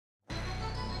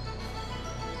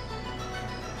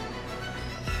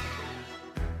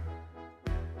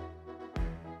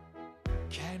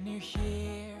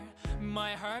hear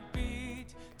my heartbeat?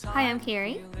 Hi, I'm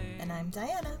Carrie. And I'm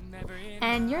Diana.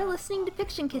 And you're listening to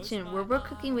Fiction Kitchen, where we're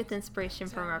cooking with inspiration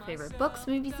from our favorite books,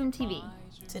 movies, and TV.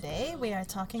 Today we are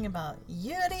talking about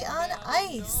Yuri on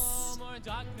Ice. No more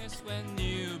darkness when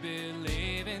you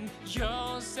believe in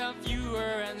yourself, you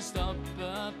are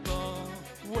unstoppable.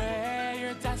 Where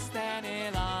your destiny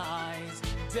lies,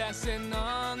 dancing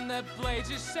on the blade,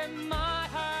 you set my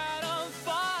heart on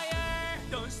fire.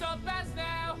 Don't stop us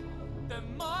now, the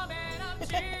moment of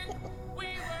truth.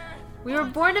 We were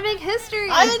born to make history.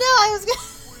 I know, I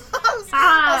was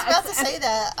about to say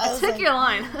that. I took your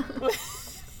line.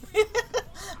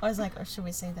 I was like, or should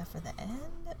we say that for the end?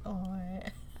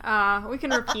 Or we can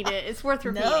repeat it. It's worth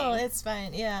repeating. No, it's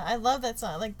fine. Yeah, I love that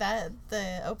song. Like that,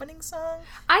 the opening song.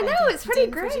 I know, it's pretty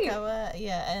great. Fujikawa,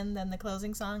 yeah, and then the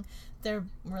closing song. They're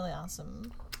really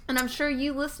awesome. And I'm sure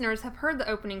you listeners have heard the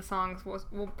opening songs.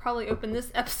 We'll probably open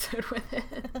this episode with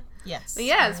it. Yes. But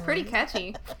yeah, it's pretty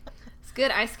catchy. It's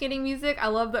good ice skating music. I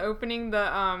love the opening,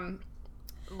 the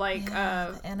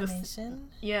animation.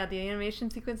 The animation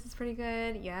sequence is pretty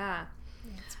good. Yeah.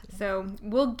 So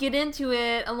we'll get into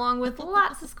it along with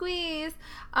lots of squeeze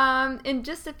in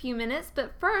just a few minutes.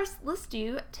 But first, let's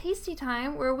do Tasty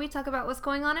Time, where we talk about what's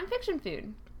going on in fiction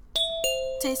food.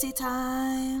 Tasty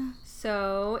Time.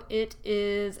 So it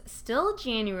is still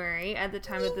January at the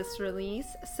time of this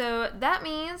release. So that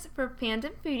means for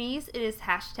fandom foodies, it is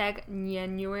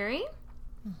 #January.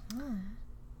 Mm-hmm.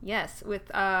 Yes,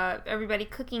 with everybody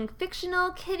cooking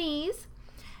fictional kitties.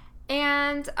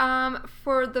 And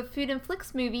for the Food and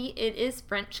Flicks movie, it is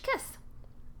French Kiss.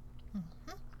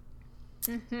 Mm-hmm.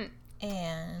 Mm-hmm.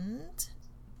 And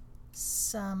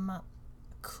some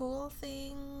cool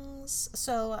things.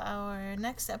 So our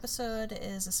next episode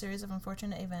is a series of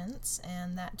unfortunate events,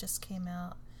 and that just came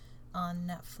out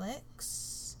on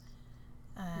Netflix.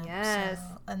 Yes.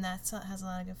 And that has a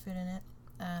lot of good food in it.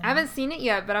 I haven't seen it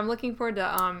yet, but I'm looking forward to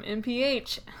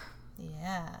NPH.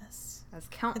 Yes. As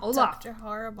Count Olaf. Dr.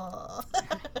 Horrible.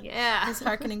 Yeah. He's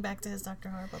harkening back to his Dr.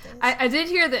 Horrible days. I did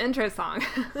hear the intro song.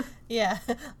 Yeah.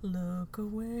 Look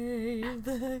away,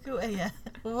 look away. Yeah.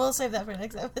 We'll save that for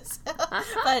next episode.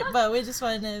 but we just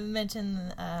wanted to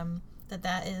mention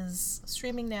that is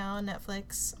streaming now on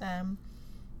Netflix.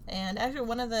 And actually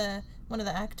one of the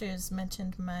actors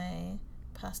mentioned my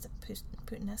pasta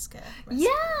puttanesca recipe.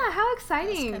 Yeah, how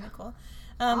exciting. That's kind of cool.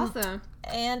 Awesome.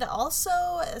 And also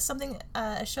something,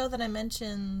 a show that I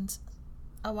mentioned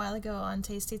a while ago on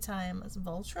Tasty Time was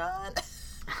Voltron.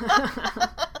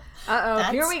 Uh-oh,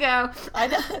 here we go. I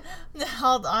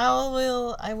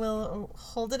will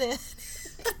hold it in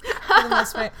for the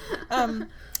most part.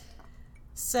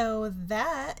 So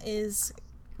that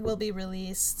will be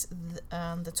released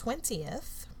the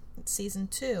 20th. Season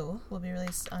 2 will be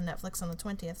released on Netflix on the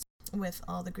 20th. With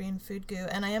all the green food goo,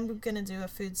 and I am going to do a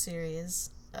food series.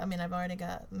 I mean, I've already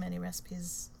got many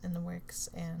recipes in the works,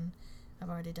 and I've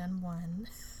already done one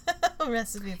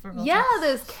recipe for Voltron. Yeah,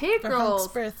 those cake rolls.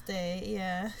 Hunk's birthday,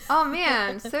 yeah. Oh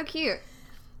man, so cute.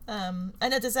 I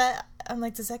know. Does that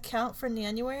count for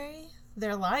January?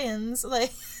 They're lions,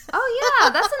 like. Oh yeah,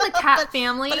 that's in the cat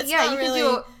family. But yeah,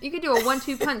 you could do a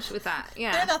 1-2 punch with that.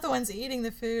 Yeah, they're not the ones eating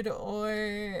the food,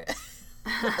 or.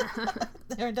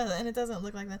 It doesn't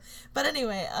look like that. But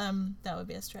anyway, that would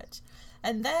be a stretch.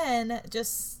 And then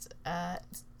just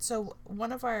so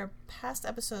one of our past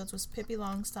episodes was Pippi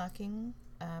Longstocking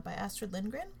by Astrid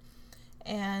Lindgren,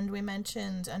 and we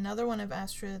mentioned another one of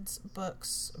Astrid's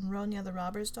books, Ronya the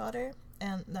Robber's Daughter,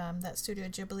 and that Studio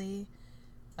Ghibli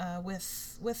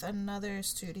with another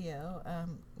studio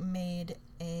made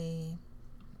a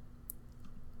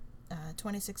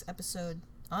 26 episode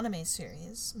anime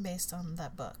series based on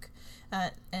that book,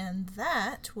 and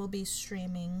that will be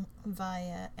streaming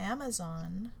via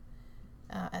Amazon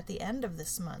at the end of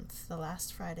this month, the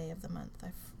last Friday of the month.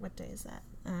 What day is that?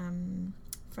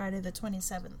 Friday the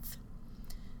 27th.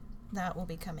 That will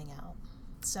be coming out.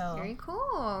 So very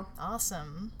cool.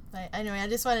 Awesome. Anyway, I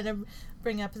just wanted to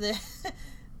bring up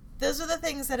those are the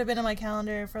things that have been on my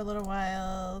calendar for a little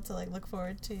while to look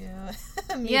forward to.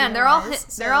 Yeah, and they're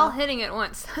all hitting at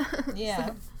once.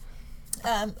 Yeah.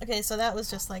 Okay, so that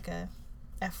was just like a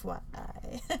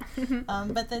FYI.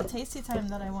 But the Tasty Time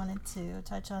that I wanted to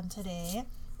touch on today,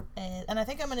 and I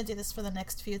think I'm going to do this for the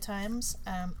next few times.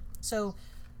 So,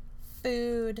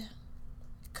 food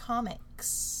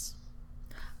comics.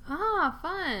 Ah,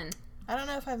 fun. I don't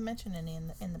know if I've mentioned any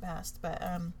in the past, but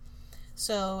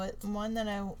so one that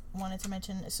I wanted to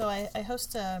mention. So I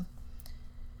host a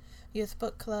youth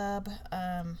book club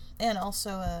and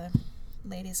also a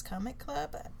ladies comic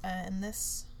club, and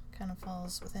this kind of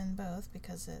falls within both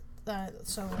because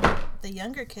so the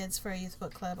younger kids for our youth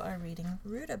book club are reading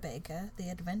Rutabaga, the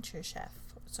Adventure Chef.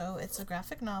 So it's a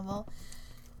graphic novel,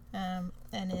 and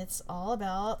it's all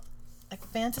about like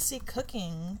fantasy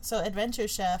cooking. So Adventure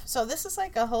Chef. So this is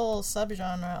like a whole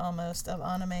subgenre almost of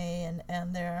anime,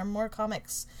 and there are more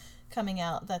comics coming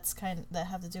out that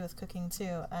have to do with cooking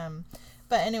too.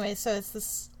 But anyway, so it's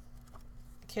this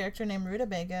character named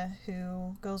Rutabaga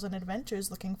who goes on adventures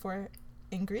looking for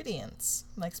ingredients,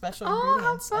 like special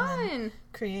ingredients, how fun. and then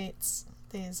creates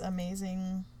these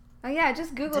amazing Oh yeah, I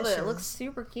just googled dishes. it. It looks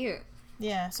super cute.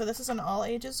 Yeah, so this is an all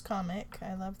ages comic.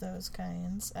 I love those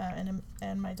kinds.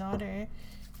 And my daughter,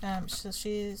 so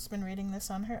she's been reading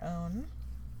this on her own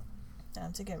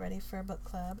to get ready for a book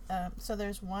club. So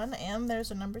there's one and there's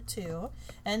a number 2,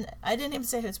 and I didn't even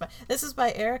say who it's by. This is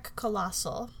by Eric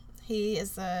Colossal. He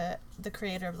is the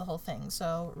creator of the whole thing,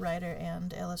 so writer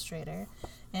and illustrator.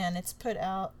 And it's put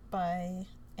out by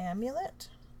Amulet,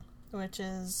 which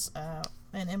is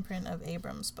an imprint of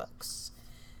Abrams Books.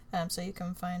 So you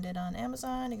can find it on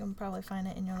Amazon. You can probably find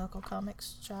it in your local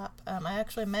comics shop. I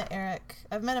actually met Eric.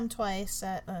 I've met him twice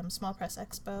at Small Press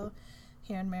Expo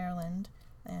here in Maryland,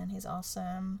 and he's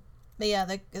awesome. But yeah,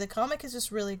 the comic is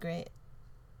just really great.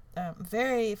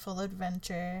 Very full of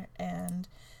adventure and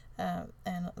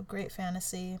great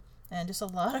fantasy, and just a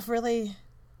lot of really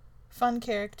fun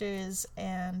characters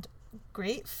and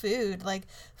great food, like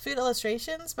food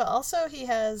illustrations, but also he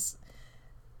has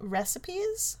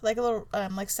recipes, like a little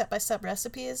like step-by-step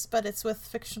recipes, but it's with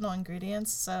fictional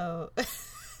ingredients, so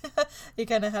you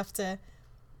kind of have to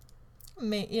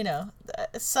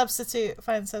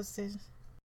find substitutes.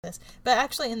 But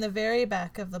actually in the very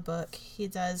back of the book he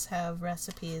does have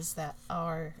recipes that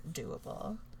are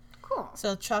doable. Cool.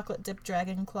 So chocolate dipped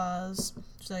dragon claws,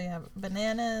 so you have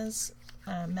bananas,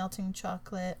 melting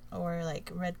chocolate, or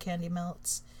like red candy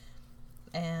melts,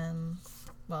 and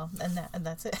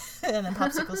that's it. And then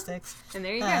popsicle sticks. And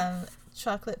there you go.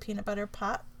 Chocolate peanut butter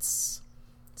pots.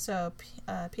 So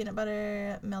peanut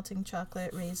butter, melting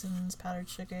chocolate, raisins, powdered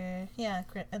sugar. Yeah,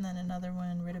 and then another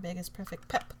one, Rutobaga's Perfect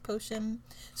Pep Potion.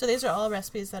 So these are all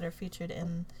recipes that are featured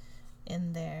in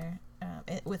there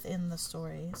within the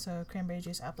story. So cranberry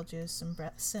juice, apple juice, and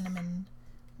cinnamon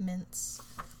mints.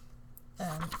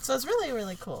 So it's really,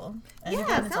 really cool. And Yeah,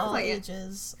 again, it's sounds all like it.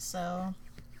 ages. So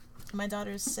my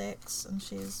daughter's 6 and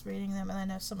she's reading them, and I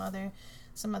know some other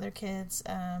kids.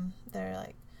 They're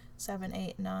like 7,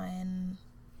 8, 9,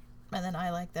 and then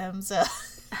I like them. So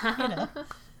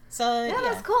So Yeah,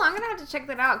 that's cool. I'm gonna have to check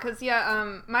that out because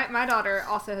my daughter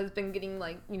also has been getting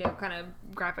like kind of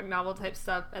graphic novel type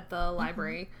stuff at the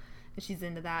library, and she's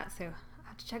into that. So I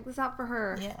have to check this out for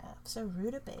her. Yeah. So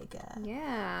Rutabaga.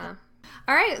 Yeah.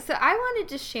 All right. So I wanted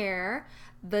to share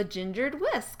the Gingered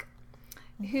Whisk,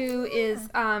 who is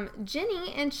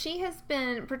Jenny, and she has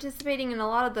been participating in a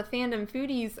lot of the Fandom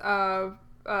Foodies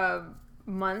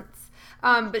months.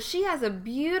 But she has a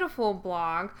beautiful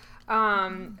blog.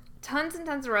 Tons and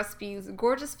tons of recipes,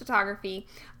 gorgeous photography.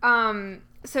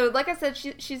 So like I said,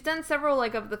 she's done several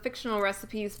like of the fictional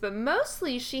recipes, but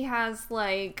mostly she has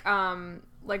like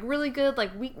really good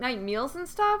like weeknight meals and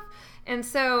stuff. And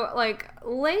so like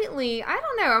lately, I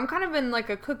don't know, I'm kind of in like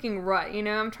a cooking rut,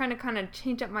 I'm trying to kind of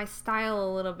change up my style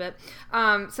a little bit.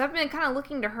 So I've been kind of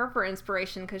looking to her for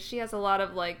inspiration because she has a lot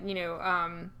of like,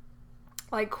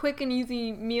 like quick and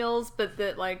easy meals, but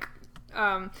that like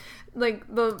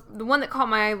the one that caught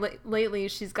my eye lately,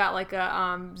 she's got like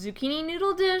a zucchini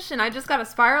noodle dish, and I just got a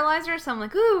spiralizer, so I'm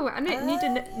like, ooh, I need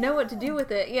to know what to do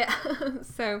with it. Yeah.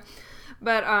 So,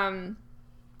 but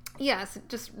yeah, so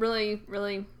just really,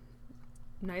 really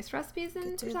nice recipes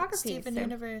and photography. Steven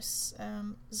Universe,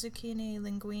 zucchini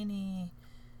linguine.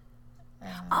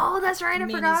 Oh, that's right, I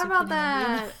forgot about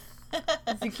that.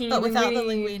 Zucchini but without the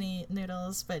linguine. linguine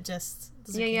noodles, but just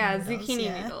zucchini noodles.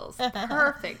 Zucchini noodles.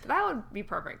 Perfect. That would be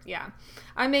perfect. Yeah,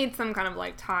 I made some kind of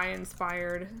like Thai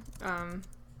inspired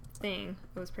thing.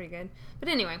 It was pretty good. But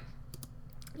anyway,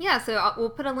 yeah. So we'll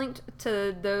put a link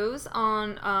to those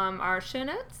on our show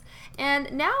notes.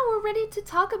 And now we're ready to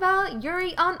talk about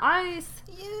Yuri on Ice.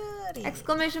 Yuri!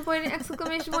 Exclamation point!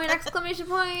 Exclamation point! Exclamation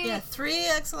point! Yeah, 3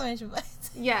 exclamation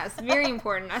points. Yes, very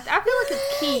important. I feel like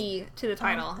it's key to the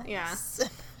title. Oh, yeah. nice.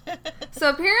 So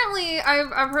apparently,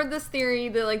 I've heard this theory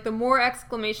that like the more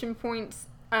exclamation points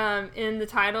in the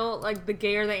title, like the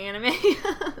gayer the anime is.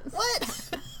 What?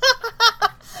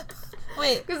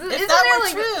 Wait, if isn't that there, were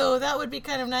like, true, that would be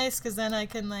kind of nice, because then I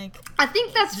can like I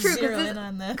think that's true. zero in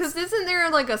on this. Because isn't there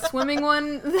like a swimming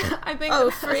one? I think. Oh,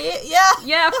 free? Yeah.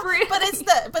 Yeah, free.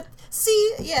 But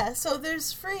see, yeah, so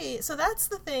there's free. So that's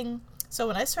the thing. So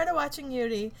when I started watching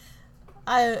Yuri,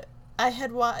 I I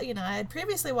had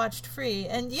previously watched Free,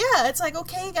 and yeah, it's like,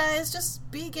 okay, guys, just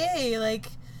be gay, like,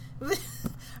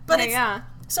 but yeah.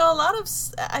 So a lot of,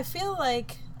 I feel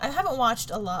like, I haven't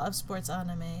watched a lot of sports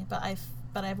anime, but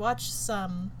I've watched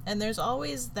some, and there's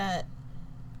always that,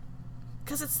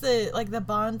 because it's the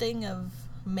bonding of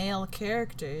male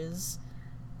characters,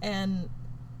 and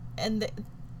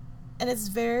it's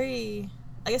very,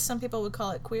 I guess some people would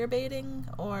call it queer baiting,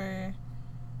 or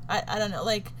I don't know,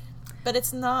 like, but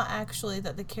it's not actually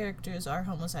that the characters are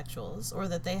homosexuals or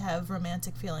that they have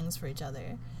romantic feelings for each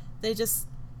other. They're just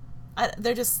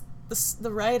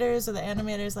the writers or the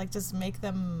animators like just make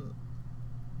them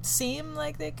seem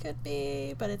like they could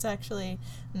be, but it's actually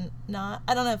not.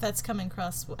 I don't know if that's coming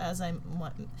across as I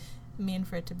mean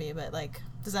for it to be, but like,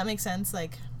 does that make sense?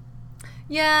 Like,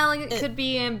 yeah, like it could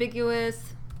be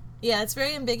ambiguous. Yeah, it's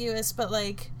very ambiguous, but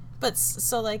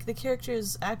so like the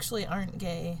characters actually aren't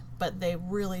gay, but they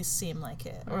really seem like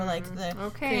it, or like the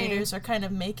creators are kind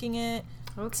of making it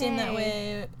seem that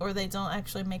way, or they don't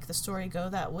actually make the story go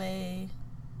that way.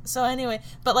 So anyway,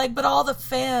 but all the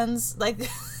fans like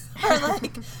are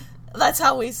like, that's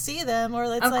how we see them, or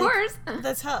it's of course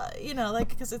that's how, like,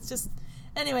 because it's just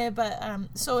anyway. But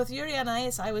so with Yuri on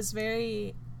Ice, I was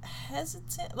very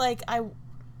hesitant. Like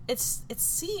it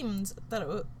seemed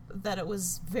that it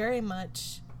was very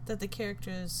much that the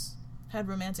characters had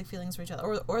romantic feelings for each other,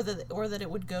 or that it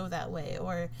would go that way,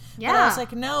 or but I was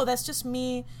like, no, that's just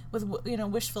me with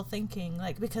wishful thinking,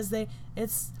 like, because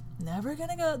it's never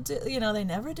gonna go they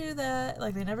never do that,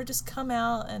 like they never just come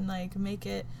out and like make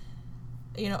it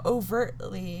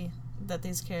overtly that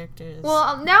these characters.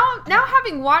 Well, now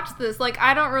having watched this, like,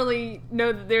 I don't really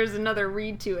know that there's another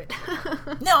read to it.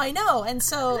 No, I know, and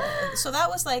so that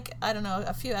was like, I don't know,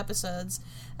 a few episodes,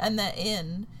 and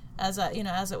then as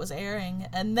it was airing,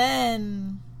 and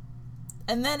then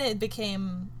it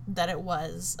became that it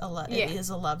was it is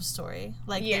a love story.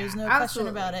 Like, there's no question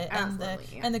about it,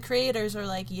 and the creators are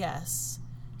like, yes,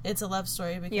 it's a love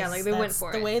story, because like they went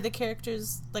for the way the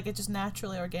characters, like, it just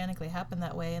naturally, organically happened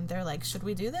that way, and they're like, should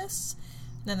we do this?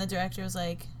 And then the director was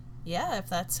like, yeah, if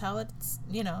that's how it's,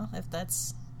 if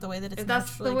that's the way that it's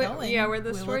naturally going, where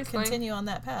the we will continue on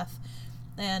that path.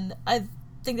 And I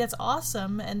think that's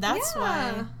awesome, and that's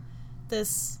why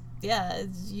this,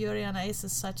 Yuri on Ice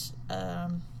is such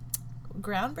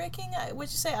groundbreaking, would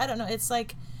you say? I don't know. It's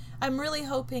like, I'm really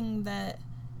hoping that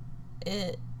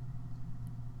it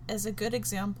is a good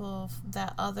example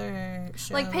that other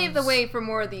shows, like, pave the way for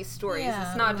more of these stories.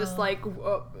 It's not just like, not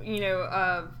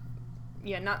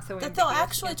so that they'll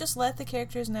actually just let the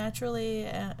characters naturally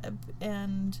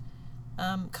and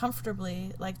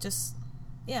comfortably, like, just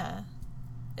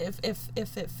if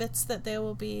it fits that they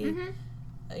will be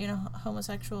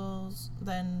homosexuals,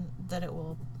 then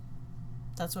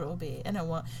that's what it will be, and it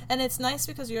won't. And it's nice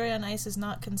because Yuri on Ice is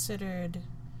not considered,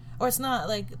 or it's not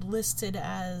like listed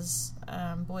as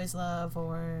boys love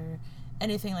or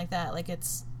anything like that. Like, it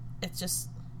just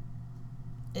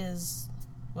is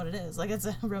what it is. Like, it's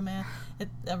a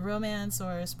romance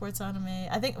or a sports anime.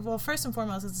 I think, well, first and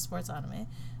foremost, it's a sports anime,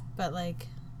 but like,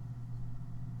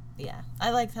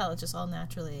 I liked how it just all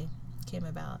naturally came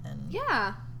about, and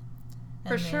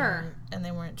for sure. And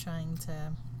they weren't trying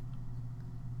to.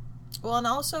 Well, and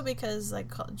also because,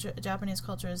 like, Japanese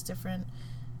culture is different,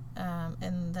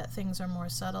 and that things are more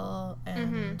subtle,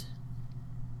 and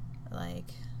like,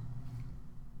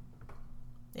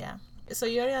 So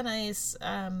Yuri on Ice,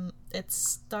 it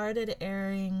started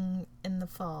airing in the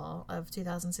fall of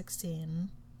 2016.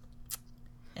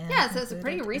 And so it's a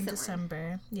pretty recent in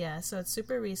December. Yeah, so it's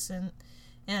super recent,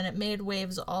 and it made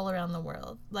waves all around the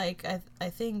world. Like, I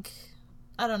think,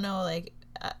 I don't know, like,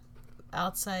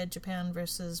 outside Japan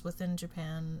versus within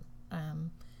Japan,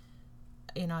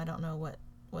 I don't know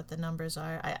what the numbers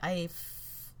are. I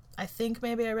think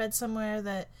maybe I read somewhere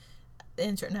that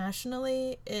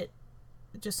internationally it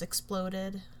just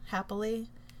exploded happily.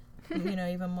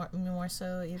 Even more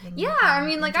so. I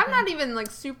mean, like, I'm not even, like,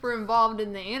 super involved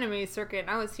in the anime circuit.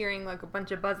 I was hearing, like, a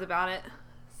bunch of buzz about it.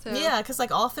 So. Yeah, because,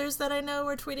 like, authors that I know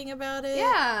were tweeting about it.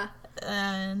 Yeah.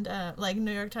 And, like,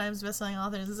 New York Times bestselling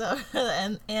authors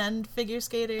and figure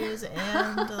skaters,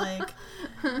 and, like,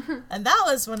 and that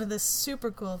was one of the super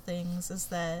cool things, is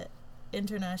that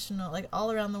international, like,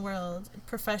 all around the world,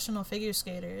 professional figure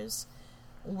skaters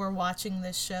were watching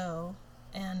this show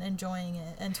and enjoying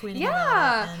it and tweeting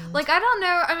about it. And, like, I don't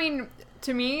know, I mean,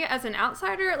 to me, as an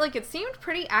outsider, like, it seemed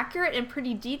pretty accurate and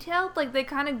pretty detailed. Like, they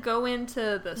kind of go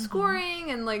into the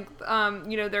scoring, and, like,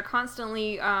 they're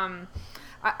constantly,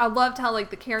 I loved how, like,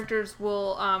 the characters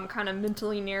will kind of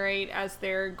mentally narrate as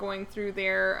they're going through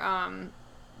their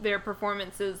their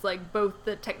performances, like both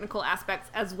the technical aspects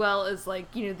as well as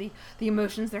like, you know, the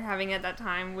emotions they're having at that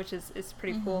time, which is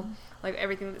pretty cool. Like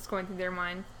everything that's going through their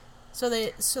mind. So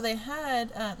they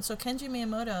had Kenji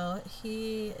Miyamoto.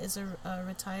 He is a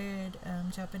retired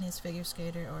Japanese figure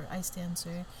skater or ice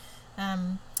dancer,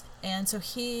 and so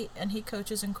he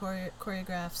coaches and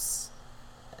choreographs,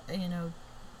 you know,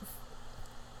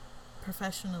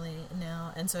 professionally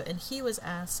now, and he was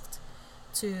asked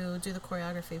to do the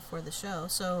choreography for the show.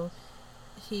 So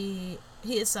he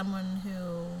is someone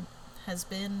who has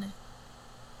been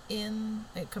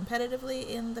competitively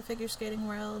in the figure skating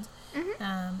world,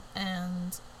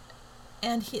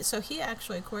 and he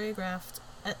actually choreographed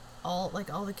all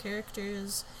the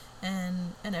characters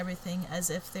and everything as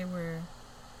if they were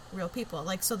real people.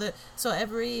 Like so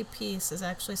every piece is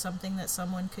actually something that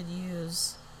someone could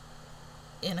use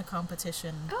in a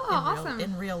competition awesome.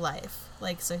 In real life.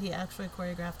 Like, so he actually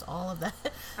choreographed all of that.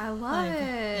 I love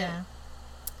it. Yeah.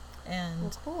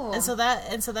 And cool. and so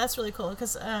that's really cool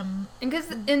because and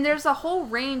there's a whole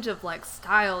range of like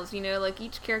styles, you know, like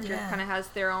each character kind of has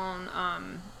their own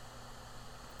kind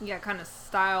of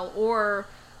style, or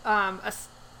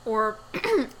or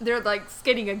they're like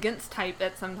skating against type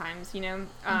at sometimes, you know,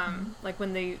 like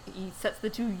when he sets the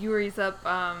two Yuris up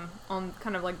on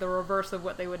kind of like the reverse of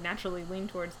what they would naturally lean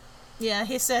towards. Yeah,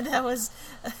 he said that was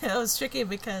tricky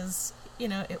because, you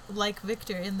know, like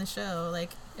Victor in the show, like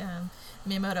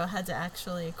Miyamoto had to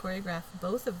actually choreograph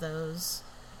both of those,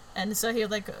 and so he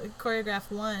would like choreograph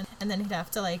one, and then he'd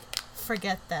have to like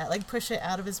forget that, like push it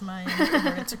out of his mind in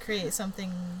order to create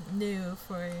something new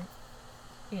for,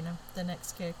 you know, the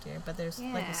next character. But there's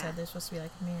like you said, there's supposed to be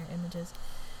like mirror images.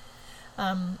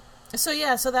 So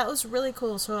that was really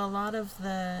cool. So a lot of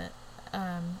the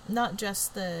not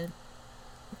just the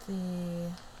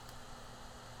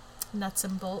nuts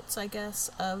and bolts, I guess,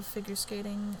 of figure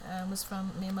skating was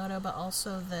from Miyamoto, but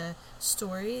also the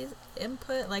story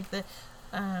input, like the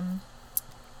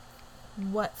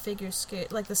what figure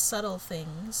skate, like the subtle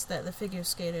things that the figure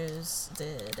skaters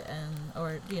did, and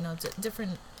or you know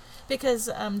different, because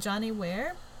Johnny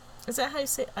Ware, is that how you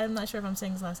say? I'm not sure if I'm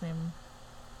saying his last name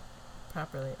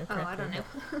properly or correctly. I don't know.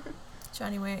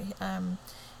 Johnny Ware,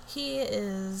 he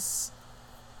is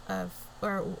a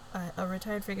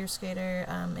retired figure skater.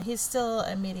 He's still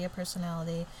a media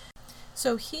personality.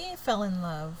 So he fell in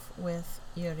love with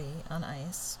Yuri on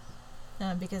Ice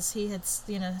because he had,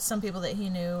 you know, some people that he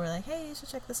knew were like, hey, you should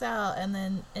check this out.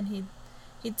 And he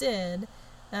did.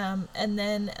 And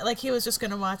then, like, he was just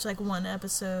going to watch, like, one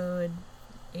episode,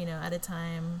 you know, at a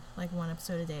time, like one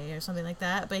episode a day or something like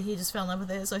that. But he just fell in love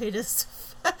with it. So he just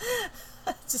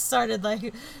just started,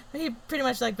 like, he pretty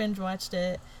much, like, binge watched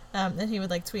it. And he would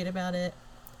like tweet about it,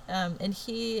 and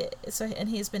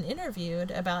he's been interviewed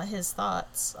about his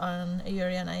thoughts on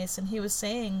Yuri on Ice, and he was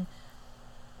saying,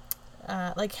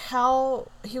 like how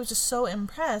he was just so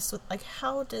impressed with like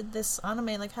how did this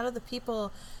anime, like how did the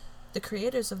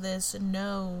creators of this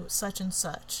know such and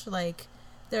such, like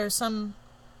there are some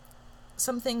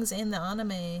things in the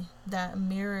anime that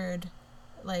mirrored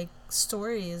like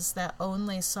stories that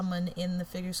only someone in the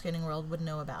figure skating world would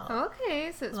know about.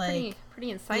 Okay, so it's like,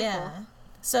 pretty insightful. Yeah.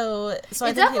 So it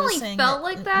I think definitely he was saying felt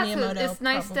like that. So it's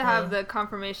nice probably, to have the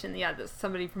confirmation. Yeah, that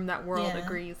somebody from that world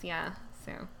agrees. Yeah.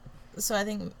 So I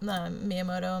think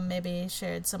Miyamoto maybe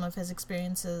shared some of his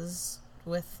experiences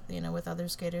with other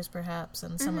skaters perhaps,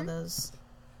 and some of those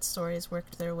stories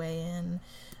worked their way in.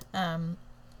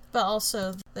 But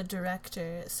also the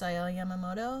director Sayao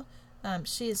Yamamoto.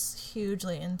 She's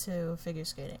hugely into figure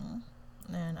skating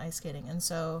and ice skating, and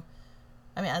so,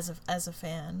 I mean, as a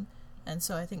fan, and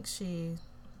so I think she,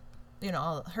 you know,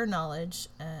 all her knowledge,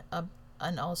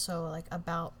 and also like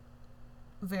about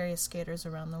various skaters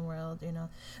around the world, you know,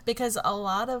 because a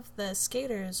lot of the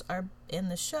skaters are in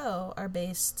the show are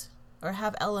based or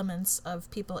have elements of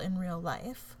people in real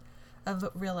life, of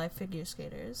real life figure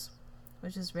skaters,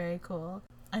 which is very cool.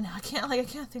 I know, I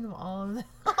can't think of all of them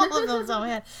off the top of my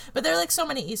head. But there are like so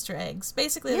many Easter eggs.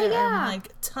 Basically, there are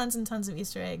like tons and tons of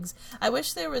Easter eggs. I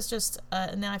wish there was just,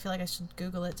 now I feel like I should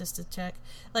Google it just to check.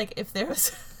 Like if there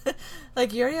was,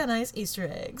 like Yuri on Ice Easter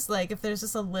eggs. Like if there's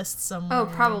just a list somewhere. Oh,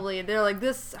 probably. They're like,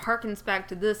 this harkens back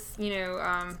to this, you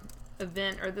know,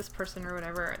 event or this person or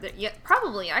whatever. Yeah,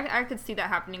 probably. I could see that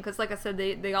happening because, like I said,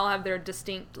 they all have their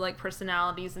distinct like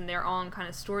personalities and their own kind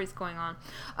of stories going on.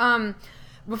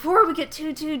 Before we get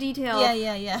too detailed,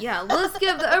 yeah, let's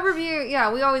give the overview.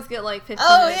 Yeah, we always get like 15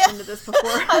 minutes into this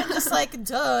before. I'm just like,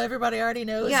 duh, everybody already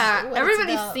knows. Yeah, what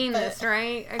everybody's it's about, seen this,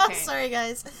 right? Okay. I'm sorry,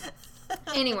 guys.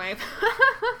 Anyway,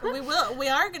 we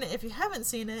are gonna. If you haven't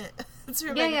seen it, it's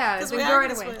because we are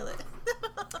gonna spoil spoil it.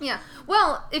 Yeah.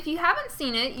 Well, if you haven't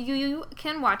seen it, you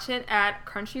can watch it at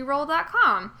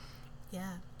Crunchyroll.com.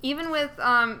 Yeah. Even with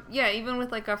even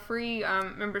with like a free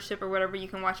membership or whatever, you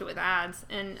can watch it with ads.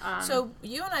 And so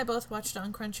you and I both watched it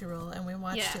on Crunchyroll, and we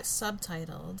watched it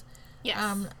subtitled. Yes.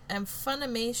 And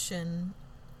Funimation,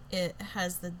 it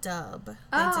has the dub.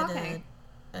 Oh, They did okay.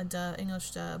 a dub,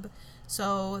 English dub.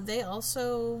 So they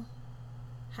also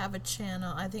have a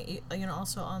channel. I think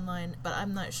also online, but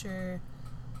I'm not sure.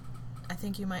 I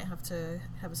think you might have to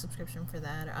have a subscription for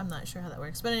that. Or I'm not sure how that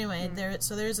works. But anyway,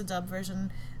 there's a dub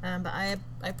version, but I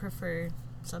prefer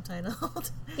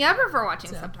subtitled. Yeah, I prefer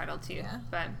watching So, subtitled too. yeah.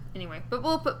 But anyway, but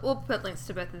we'll put links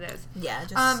to both of those. Yeah,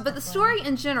 just but the story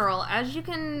in general, as you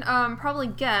can probably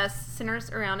guess, centers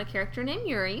around a character named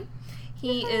Yuri.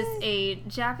 He is a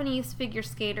Japanese figure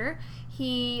skater.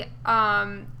 He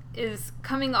is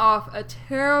coming off a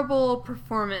terrible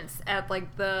performance at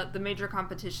like the major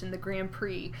competition, the Grand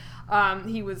Prix.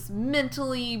 He was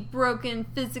mentally broken,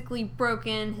 physically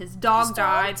broken. His dog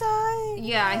died.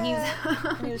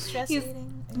 Yeah, he was stress eating.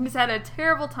 He's had a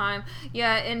terrible time.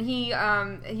 Yeah, and he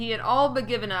had all but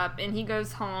given up, and he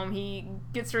goes home. He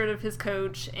gets rid of his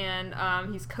coach, and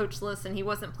he's coachless, and he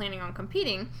wasn't planning on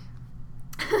competing.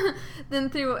 Then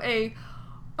through a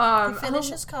he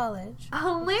finishes college. a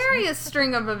hilarious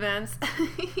string of events,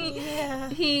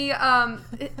 his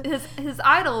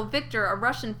idol Victor, a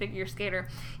Russian figure skater,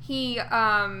 he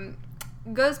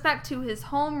goes back to his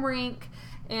home rink,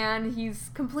 and he's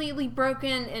completely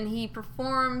broken, and he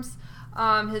performs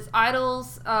his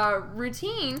idol's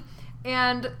routine,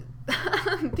 and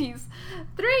these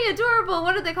three adorable,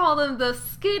 what do they call them? The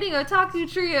skating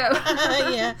otaku trio.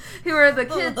 Yeah. Who are the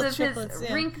kids Little of triplets, his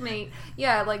yeah. rink mate.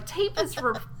 Yeah, like tape his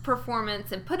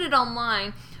performance and put it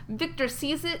online. Victor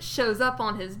sees it, shows up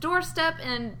on his doorstep,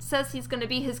 and says he's going to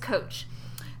be his coach.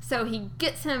 So he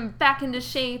gets him back into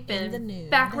shape and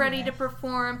back ready to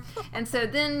perform. And so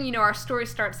then, our story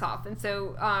starts off. And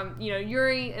so,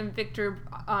 Yuri and Victor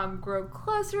grow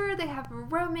closer. They have a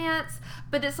romance.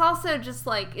 But it's also just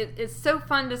like, it's so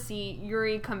fun to see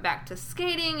Yuri come back to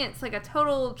skating. It's like a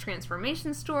total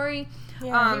transformation story.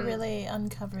 Yeah, he really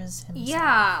uncovers himself.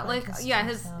 Yeah,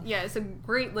 himself. it's a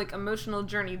great like emotional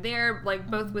journey there, like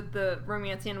both with the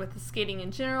romance and with the skating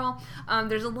in general.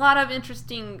 There's a lot of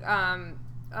interesting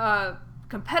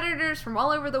competitors from all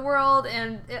over the world,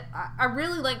 and I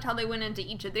really liked how they went into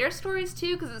each of their stories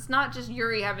too, because it's not just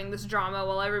Yuri having this drama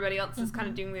while everybody else is kind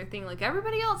of doing their thing. Like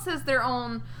everybody else has their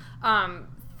own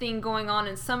thing going on,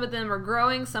 and some of them are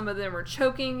growing, some of them are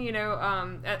choking,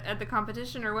 at the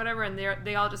competition or whatever, and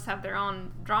they all just have their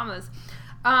own dramas.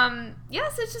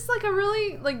 Yes, it's just like a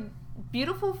really like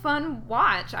beautiful, fun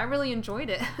watch. I really enjoyed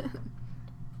it.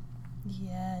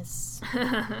 Yes.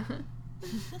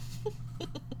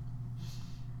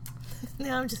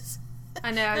 Now I'm just...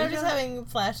 I know. I'm just having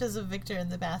flashes of Victor in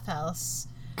the bathhouse.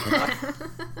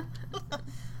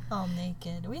 All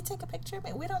naked. We take a picture,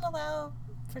 but we don't allow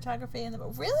photography in the...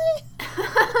 Really?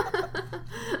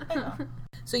 I know.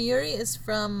 So Yuri is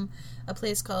from a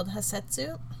place called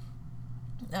Hasetsu,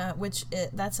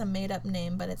 that's a made-up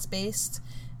name, but it's based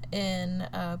in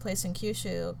a place in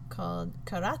Kyushu called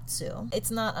Karatsu. It's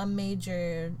not a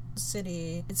major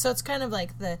city, so it's kind of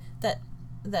like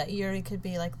that Yuri could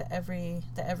be like the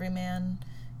everyman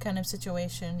kind of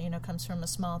situation, comes from a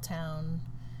small town.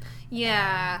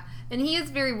 Yeah, and he is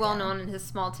very well known in his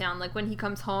small town. Like when he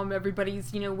comes home,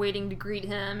 everybody's waiting to greet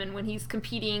him, and when he's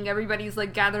competing, everybody's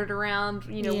like gathered around,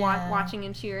 watching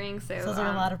and cheering. So there's a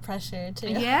lot of pressure too.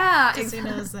 Yeah, because he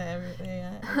knows that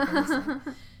everybody's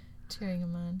cheering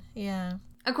him on. Yeah.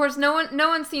 Of course, no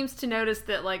one seems to notice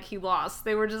that like he lost.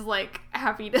 They were just like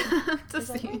happy to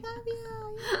see. Like,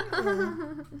 I love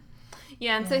you.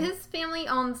 Yeah, and so his family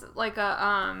owns like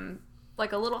a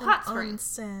little hot spring.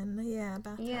 Onsen,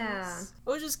 bathhouse. Yeah.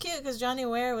 Which is cute because Johnny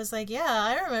Ware was like, yeah,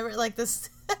 I remember like this.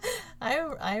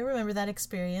 I remember that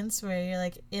experience where you're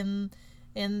like in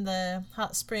the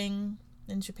hot spring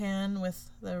in Japan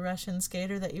with the Russian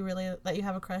skater that you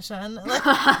have a crush on. Like,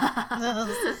 I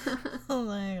was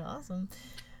like, awesome.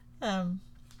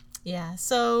 Yeah.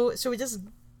 So should we just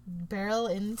barrel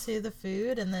into the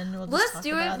food and then we'll just talk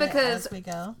about it as we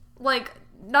go? Like,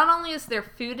 not only is there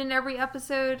food in every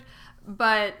episode,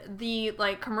 but the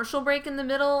like commercial break in the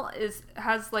middle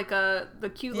has like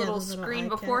the cute little screen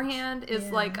beforehand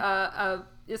is like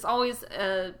it's always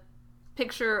a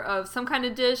picture of some kind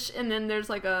of dish, and then there's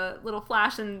like a little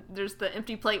flash and there's the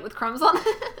empty plate with crumbs on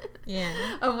it.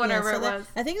 Yeah. Of whatever it was.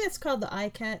 I think that's called the eye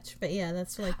catch, but yeah,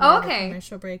 that's like the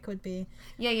commercial break would be.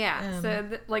 Yeah. So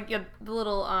the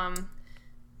little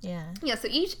Yeah. Yeah, so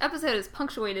each episode is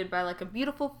punctuated by like a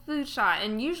beautiful food shot,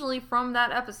 and usually from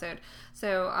that episode.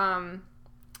 So,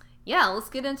 yeah, let's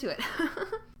get into it.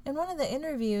 In one of the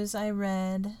interviews I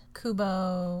read,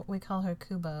 Kubo, we call her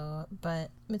Kubo,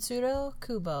 but Mitsuru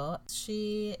Kubo,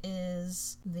 she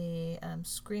is the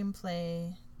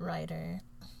screenplay writer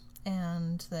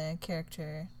and the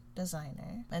character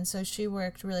designer. And so she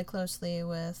worked really closely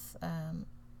with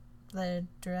the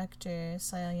director,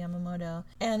 Saya Yamamoto.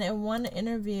 And in one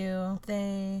interview,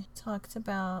 they talked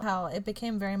about how it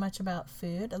became very much about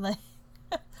food. Like,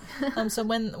 so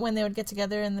when they would get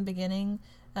together in the beginning,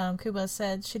 Kubo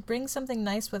said she'd bring something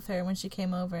nice with her when she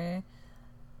came over.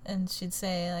 And she'd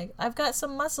say, like, I've got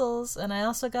some mussels, and I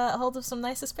also got hold of some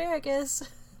nice asparagus.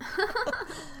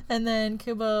 And then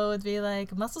Kubo would be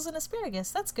like, mussels and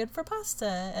asparagus, that's good for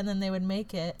pasta. And then they would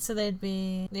make it. So they'd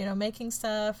be, making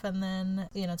stuff, and then,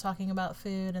 talking about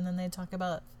food, and then they'd talk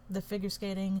about the figure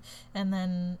skating, and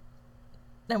then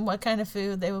what kind of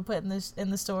food they would put in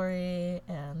the story.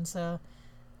 And so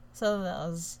that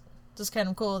was just kind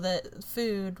of cool that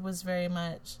food was very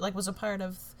much, like, was a part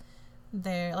of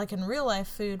their, like, in real life,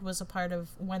 food was a part of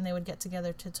when they would get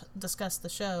together to discuss the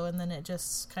show, and then it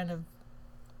just kind of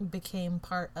became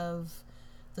part of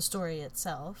the story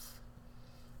itself.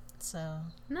 So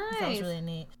nice. That was really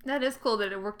neat. That is cool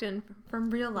that it worked in from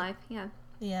real life. Yeah.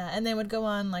 Yeah, and they would go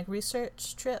on like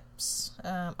research trips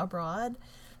abroad,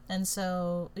 and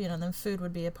so then food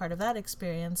would be a part of that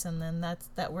experience, and then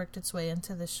that worked its way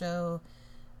into the show,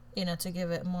 to give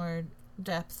it more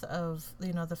depth of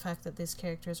the fact that these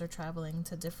characters are traveling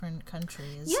to different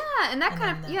countries. Yeah, and that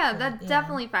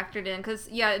definitely factored in, because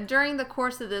during the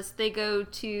course of this they go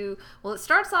to, well, it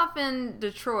starts off in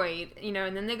Detroit, and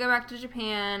then they go back to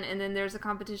Japan, and then there's a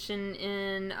competition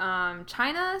in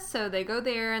China, so they go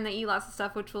there and they eat lots of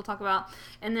stuff, which we'll talk about,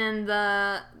 and then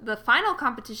the final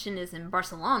competition is in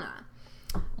Barcelona.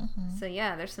 Mm-hmm. So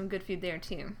yeah, there's some good food there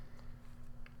too.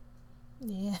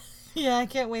 Yeah, I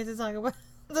can't wait to talk about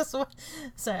this one.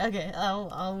 Sorry, okay,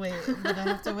 I'll wait, but I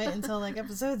have to wait until like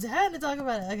episode 10 to talk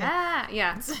about it. Okay.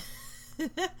 Yeah.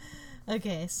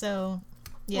 Okay, so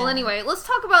yeah. Well, anyway, let's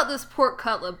talk about this pork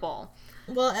cutlet bowl.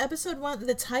 Well, episode 1,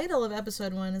 the title of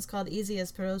episode 1 is called Easy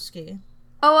as Pierogi.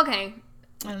 Oh, okay.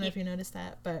 I don't know if you noticed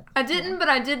that, but I didn't, but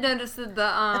I did notice that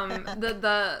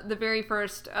the very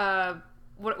first the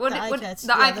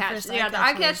eye catch. Yeah, the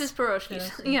eye catch is pierogies.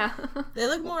 Yeah. They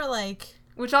look more like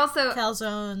which also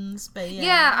calzones, but yeah.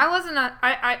 Yeah,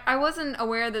 I wasn't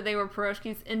aware that they were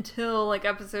pierogies until like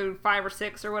episode 5 or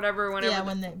 6 or whatever. When it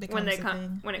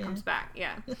comes back.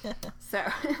 Yeah. So.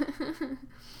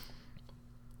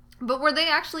 But were they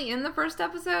actually in the first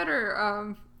episode,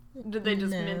 or did they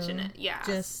just mention it? Yeah.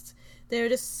 They were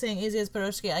just saying easy as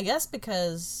pierogi, I guess,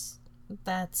 because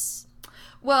that's.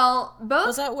 Well, both...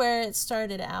 Was that where it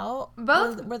started out?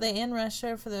 Both... Were they in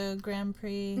Russia for the Grand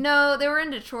Prix? No, they were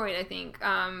in Detroit, I think.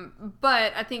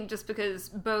 But I think just because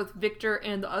both Victor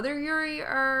and the other Yuri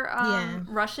are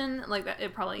Russian, like that,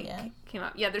 it probably came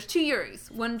up. Yeah, there's 2 Yuris.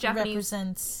 One Japanese...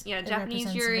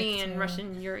 Japanese Yuri Victor. And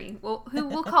Russian Yuri. Well, who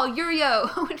we'll call Yurio.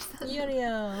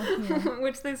 Yurio.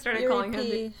 Which they started Yuri calling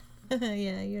him.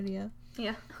 Yeah, Yurio.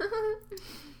 Yeah.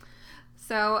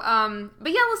 So,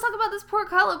 but yeah, let's talk about this pork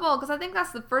cutlet bowl, because I think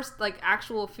that's the first, like,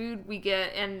 actual food we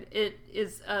get, and it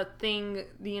is a thing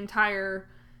the entire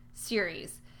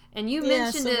series. And you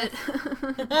mentioned it.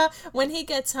 When he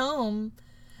gets home,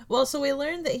 well, so we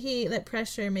learned that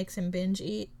pressure makes him binge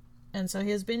eat, and so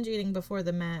he was binge eating before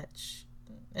the match,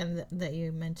 and that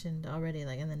you mentioned already,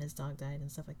 like, and then his dog died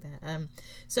and stuff like that.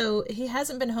 So he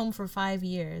hasn't been home for 5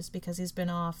 years because he's been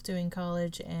off doing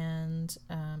college and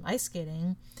ice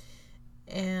skating.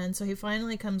 And so he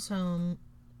finally comes home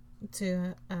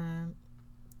to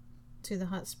the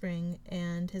hot spring,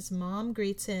 and his mom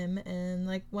greets him, and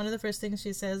like one of the first things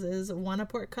she says is, "Want a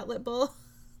pork cutlet bowl?"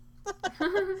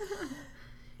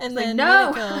 And then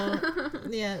no!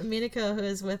 Minako,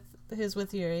 who's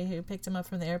with Yuri, who picked him up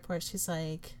from the airport, she's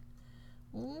like,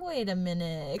 wait a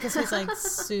minute, because he's like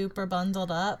super bundled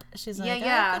up. She's like,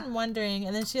 I've been wondering,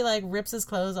 and then she like rips his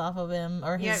clothes off of him,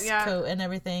 or his coat and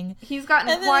everything. He's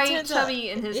gotten quite chubby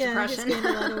in his depression. He's gained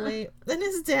a lot of weight. Then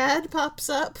his dad pops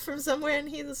up from somewhere, and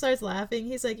he starts laughing.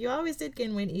 He's like, "You always did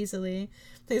gain weight easily."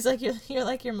 He's like, "You're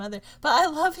like your mother." But I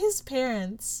love his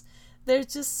parents. They're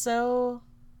just so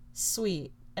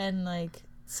sweet and like.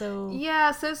 So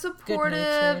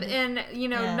supportive and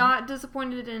not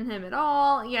disappointed in him at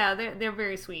all. Yeah, they're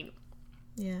very sweet.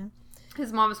 Yeah,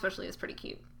 his mom especially is pretty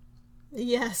cute.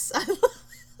 Yes,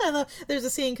 I love. There's a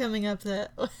scene coming up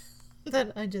that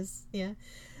I just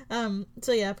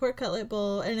pork cutlet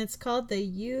bowl, and it's called the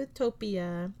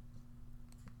Utopia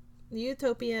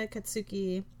Utopia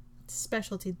Katsuki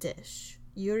specialty dish,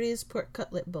 Yuri's pork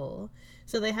cutlet bowl.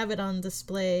 So they have it on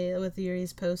display with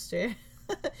Yuri's poster,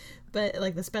 but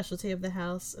like the specialty of the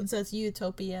house. And so it's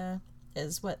Utopia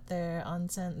is what their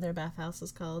onsen, their bathhouse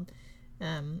is called.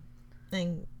 And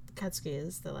Katsuki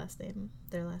is their last name.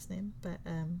 But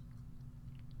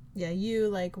yeah, you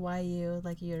like YU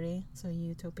like Yuri, so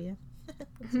Utopia.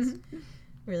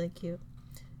 Really cute.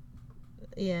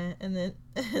 Yeah, and then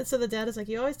so the dad is like,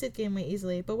 you always did gain weight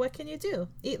easily, but what can you do?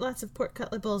 Eat lots of pork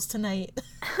cutlet bowls tonight.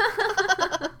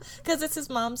 Because it's his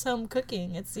mom's home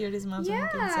cooking. It's Yuri's mom's home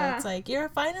cooking, so it's like, you're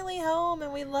finally home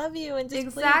and we love you, and just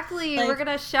exactly please, like, we're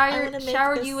gonna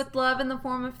shower you with love in the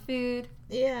form of food.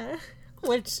 Yeah,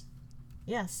 which,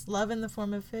 yes, love in the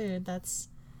form of food.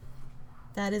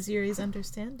 That is Yuri's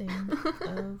understanding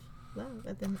of love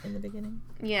in the beginning.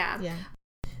 Yeah.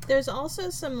 There's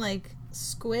also some like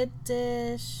squid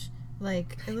dish,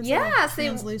 like it looks like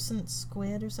translucent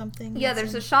squid or something. Yeah,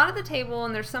 there's a shot at the table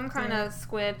and there's some kind of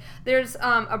squid. There's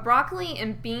a broccoli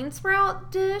and bean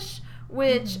sprout dish,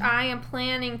 which I am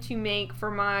planning to make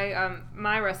for my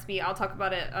my recipe. I'll talk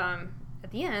about it at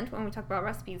the end when we talk about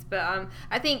recipes. But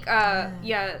I think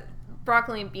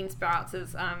broccoli and bean sprouts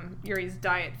is Yuri's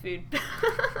diet food.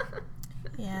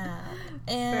 Yeah,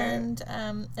 and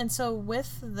so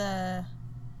with the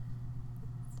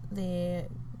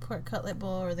pork cutlet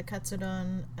bowl or the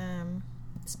katsudon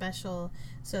special,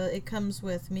 so it comes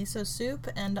with miso soup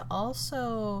and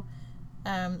also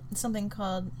something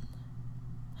called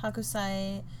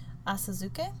hakusai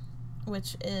asazuke,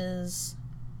 which is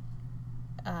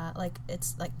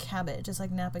it's like cabbage. It's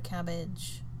like Napa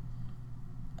cabbage,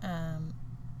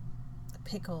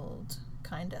 pickled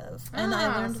kind of. And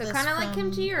I learned this kind of like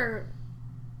kimchi, or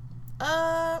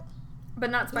but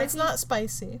not spicy. It's not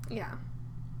spicy. Yeah.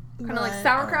 Kind of like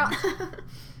sauerkraut.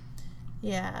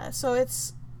 Yeah, so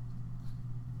it's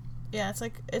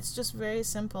just very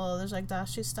simple. There's like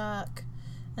dashi stock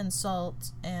and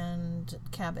salt and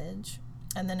cabbage,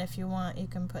 and then if you want, you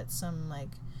can put some like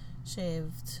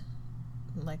shaved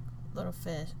like little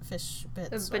fish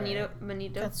bits, bonito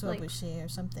katsuobushi or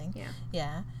something.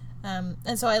 Yeah.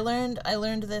 And so I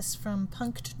learned this from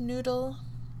Punked Noodle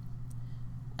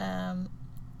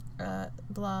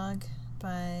blog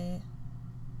by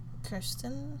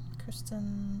Kirsten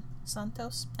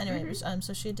Santos. Anyway,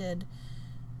 so she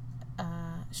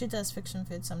does fiction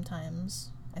food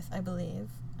sometimes, I believe.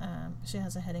 She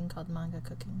has a heading called Manga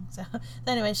Cooking. So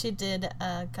anyway, she did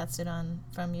katsudon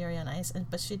from Yuri on Ice,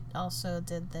 but she also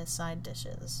did the side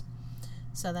dishes.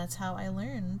 So that's how I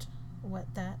learned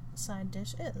what that side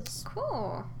dish is.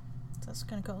 Cool. So that's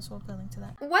kind of cool. So we'll put a link to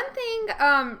that. One thing,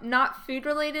 not food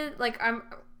related, like I'm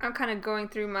kind of going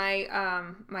through my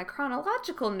my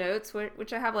chronological notes,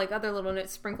 which I have like other little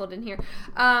notes sprinkled in here.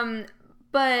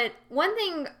 But one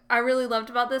thing I really loved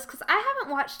about this, because I haven't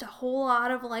watched a whole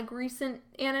lot of like recent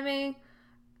anime.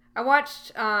 I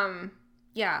watched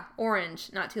Orange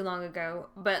not too long ago,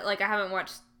 but like I haven't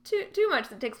watched too much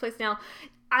that takes place now.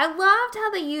 I loved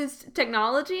how they used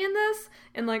technology in this,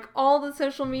 and like all the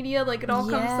social media, like it all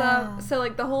comes up. So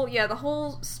like the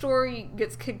whole story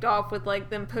gets kicked off with like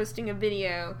them posting a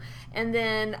video, and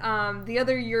then the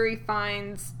other Yuri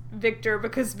finds Victor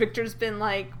because Victor's been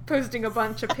like posting a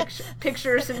bunch of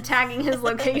pictures and tagging his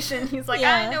location. He's like,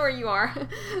 I know where you are.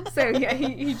 So yeah,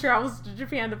 he travels to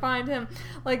Japan to find him.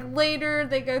 Like later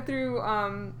they go through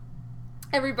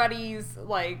everybody's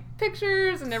like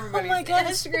pictures and everybody's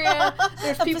Instagram.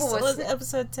 There's people with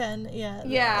episode 10.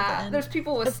 There's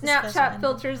people with Snapchat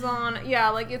filters on.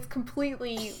 Like it's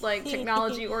completely like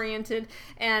technology oriented,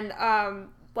 and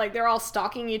like they're all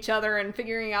stalking each other and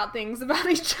figuring out things about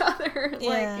each other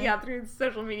through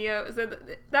social media. So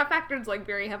that factors like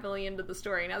very heavily into the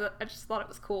story. Now I just thought it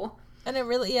was cool, and it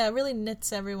really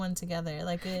knits everyone together.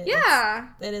 Like it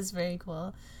is very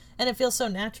cool. And it feels so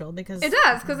natural because it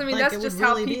does, because I mean that's just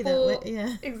how people.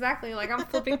 Yeah. Exactly. Like I'm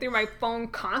flipping through my phone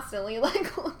constantly,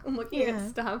 like looking at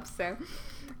stuff. So,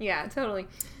 yeah, totally.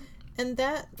 And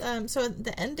that so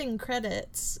the ending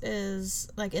credits is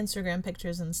like Instagram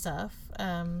pictures and stuff.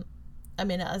 I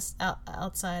mean,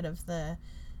 outside of the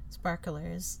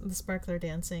sparkler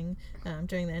dancing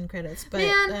during the end credits. But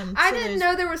man, I didn't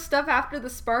know there was stuff after the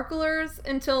sparklers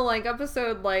until like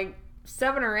episode like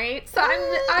 7 or 8, so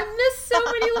I've missed so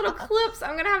many little clips.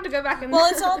 I'm gonna have to go back and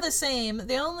it's all the same.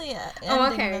 The only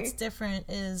ending that's different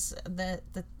is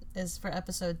is for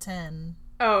episode 10.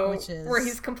 Which is where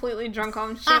he's completely drunk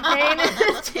on champagne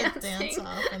and dance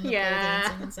off and the pole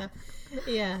dancing and stuff.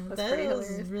 Yeah, that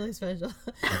was really special.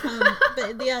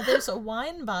 But yeah, there's a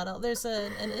wine bottle. There's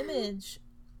an image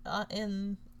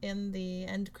in the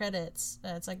end credits.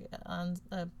 It's like on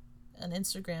a an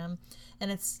Instagram,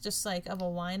 and it's just like of a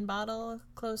wine bottle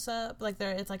close up, like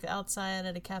it's like outside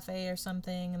at a cafe or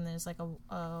something, and there's like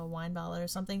a wine bottle or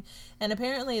something, and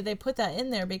apparently they put that in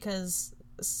there because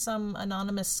some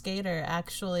anonymous skater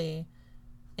actually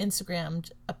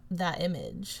Instagrammed that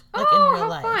image, like in real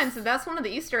life. Fun! So that's one of the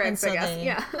Easter eggs, I guess.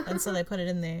 Yeah. And so they put it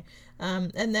in there.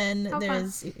 And then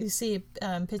you see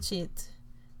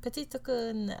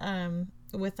Petit-kun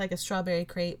with like a strawberry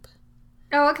crepe.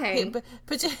 Oh, okay.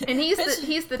 And he's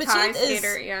the Thai Petit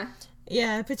skater, yeah.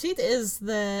 Yeah, Petit is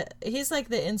he's like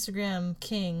the Instagram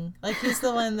king. Like he's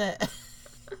the one that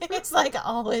he's like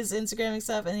always Instagramming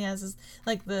stuff, and he has his,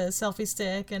 like the selfie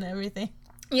stick and everything.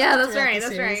 Yeah, that's right.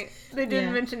 That's right. They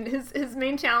didn't mention his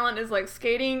main talent is like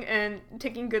skating and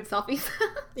taking good selfies.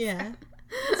 Yeah.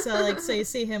 So you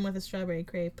see him with a strawberry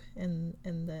crepe in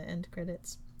the end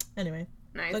credits. Anyway.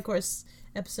 Nice. But of course,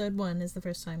 episode 1 is the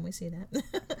first time we see that.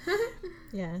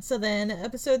 Yeah. So then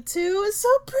episode 2 is so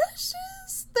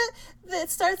precious. That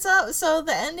starts out. So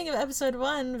the ending of episode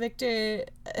 1, Victor,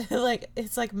 like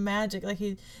it's like magic. Like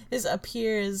he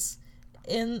appears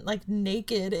in like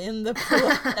naked in the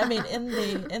pool. I mean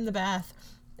in the bath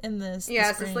in the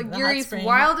yeah, spring, it's like Yuri's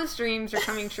wildest dreams are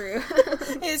coming true.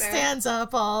 He stands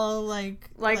up all like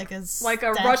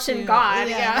a Russian god.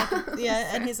 Yeah.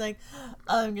 Yeah, and he's like,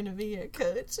 I'm gonna be your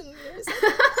coach, and Yuri's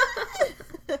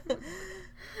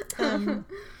like,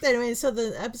 anyway, so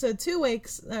the episode 2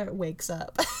 wakes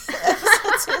up.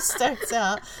 Episode 2 starts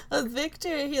out with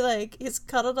Victor. He's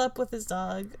cuddled up with his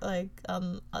dog, like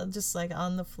just like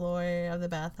on the floor of the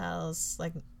bathhouse,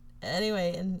 like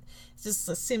anyway, and it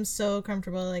just seems so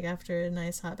comfortable, like after a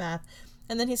nice hot bath.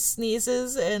 And then he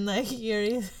sneezes, and like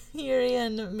Yuri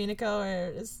and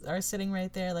Minako are sitting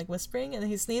right there, like whispering, and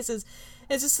he sneezes.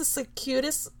 It's just this like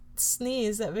cutest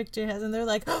sneeze that Victor has, and they're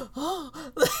like, oh.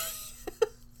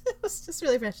 It was just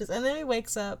really precious. And then he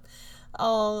wakes up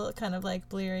all kind of like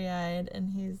bleary-eyed,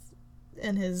 and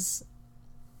his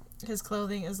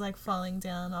clothing is like falling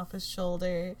down off his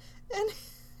shoulder, and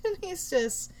he's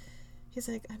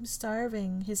like, I'm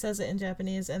starving. He says it in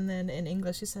Japanese, and then in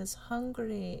English he says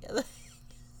hungry.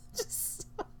 Just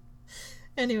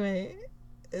anyway,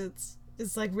 it's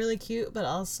like really cute, but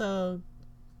also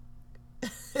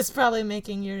it's probably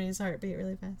making Yuri's heart beat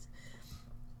really fast.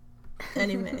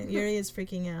 Anyway, Yuri is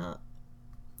freaking out,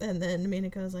 and then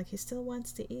Minako's like, he still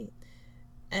wants to eat,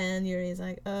 and Yuri's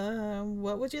like,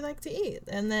 what would you like to eat?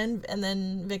 And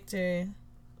then Victor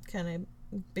kind of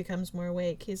becomes more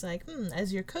awake. He's like,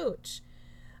 as your coach,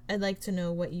 I'd like to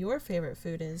know what your favorite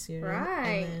food is, Yuri.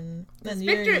 Right. And then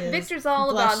Victor's all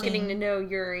about getting to know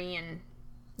Yuri, and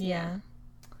yeah.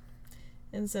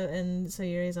 And so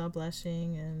Yuri's all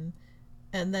blushing,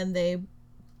 and then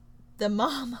the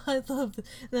mom, I love,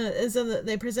 so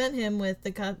they present him with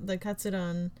the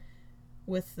katsudon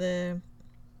with the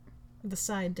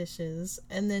side dishes,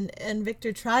 and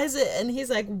Victor tries it, and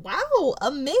he's like, wow,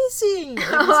 amazing.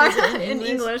 In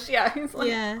English, yeah, he's like,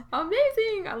 yeah,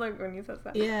 amazing. I like when he says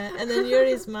that. Yeah, and then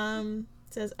Yuri's mom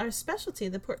says, our specialty,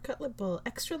 the pork cutlet bowl,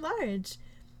 extra large,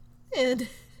 and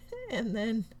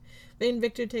then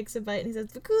Victor takes a bite, and he says,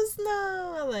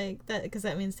 "Vkusno," like that, because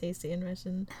that means tasty in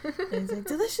Russian. And he's like,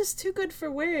 delicious, too good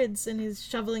for words, and he's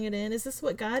shoveling it in. Is this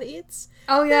what God eats?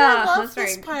 Oh yeah, I love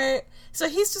this part. So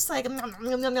he's just like, nom,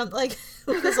 nom, nom, nom, like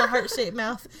with his heart-shaped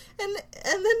mouth, and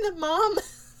then the mom,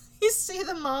 you see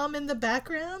the mom in the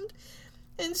background,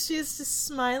 and she's just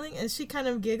smiling, and she kind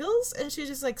of giggles, and she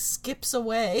just like skips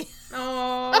away.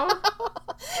 Oh,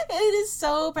 it is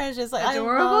so precious, like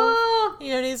adorable. I love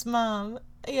Yuri's mom.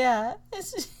 Yeah.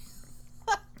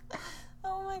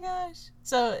 Oh my gosh.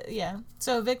 So yeah.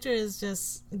 So Victor is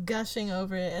just gushing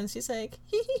over it, and she's like,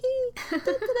 hee hee hee, da,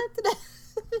 da, da, da.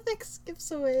 Like skips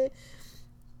away.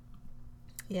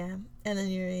 Yeah. And then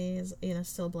Yuri is,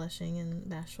 still blushing and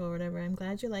bashful or whatever. I'm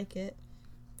glad you like it.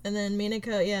 And then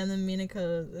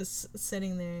Minako is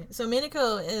sitting there. So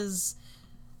Minako is,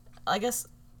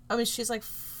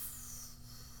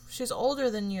 she's older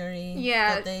than Yuri.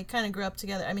 Yeah. But they kind of grew up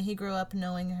together. I mean, he grew up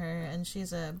knowing her, and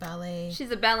she's a ballet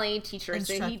teacher,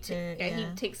 instructor, so he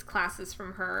takes classes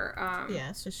from her.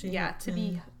 So she to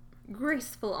be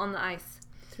graceful on the ice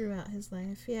throughout his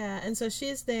life. Yeah, and so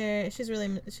she's there. She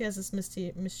has this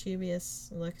mischievous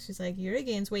look. She's like, Yuri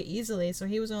gains weight easily, so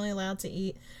he was only allowed to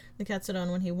eat the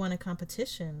katsudon when he won a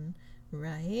competition.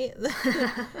 Right?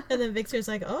 And then Victor's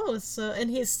like, and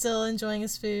he's still enjoying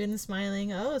his food and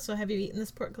smiling. Oh, so have you eaten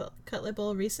this pork cutlet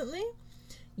bowl recently?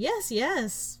 Yes,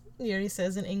 Yuri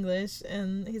says in English.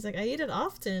 And he's like, I eat it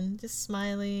often, just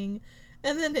smiling.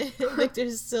 And then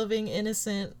Victor's still being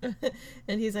innocent.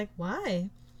 And he's like,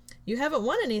 why? You haven't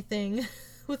won anything.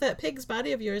 with that pig's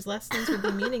body of yours, lessons would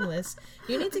be meaningless.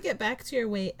 You need to get back to your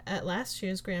weight at last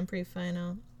year's Grand Prix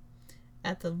final,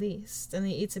 at the least. And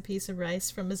he eats a piece of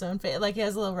rice from his own face. Like, he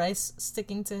has a little rice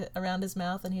sticking around his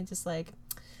mouth, and he just, like,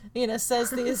 you know, says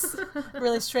these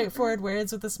really straightforward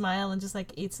words with a smile and just,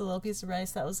 like, eats a little piece of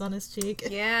rice that was on his cheek.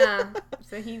 Yeah.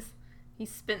 So he's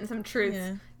spitting some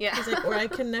truth. Yeah. He's like, or I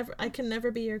can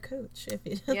never be your coach if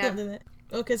you don't do that.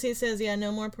 Oh, because he says, yeah,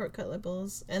 no more pork cutlet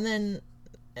bowls. And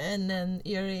then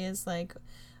Yuri is like,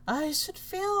 I should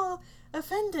feel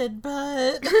offended,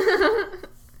 but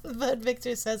but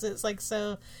Victor says it's like,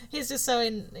 so he's just so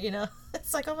you know,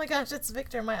 it's like, oh my gosh, it's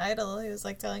Victor, my idol, who was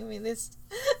like telling me these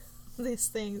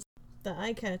things. The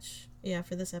eye catch,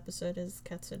 for this episode is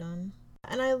Katsudon.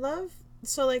 And I love,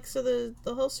 the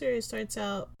whole series starts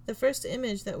out, the first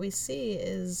image that we see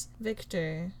is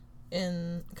Victor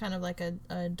in kind of like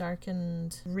a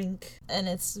darkened rink, and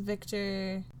it's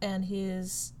Victor and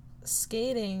he's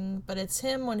skating, but it's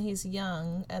him when he's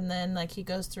young, and then like he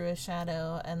goes through a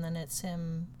shadow, and then it's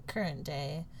him current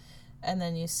day, and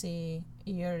then you see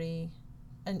Yuri,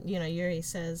 and you know, Yuri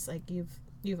says like,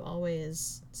 you've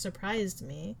always surprised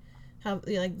me. How,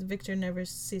 like, Victor never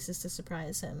ceases to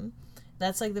surprise him.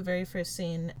 That's like the very first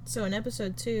scene. So in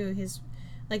episode 2, he's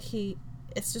like,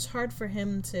 it's just hard for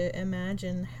him to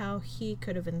imagine how he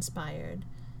could have inspired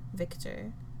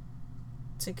Victor.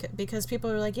 Because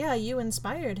people are like, yeah, you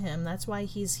inspired him. That's why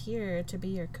he's here to be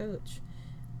your coach.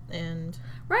 And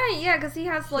right, yeah, because he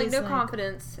has like no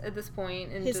confidence at this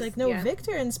point. And he's just, like, no,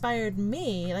 Victor inspired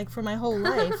me, like, for my whole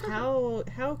life.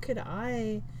 How could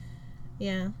I?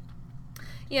 Yeah.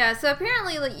 Yeah. So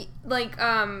apparently, like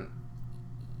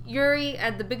Yuri,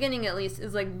 at the beginning at least,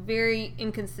 is like very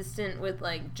inconsistent with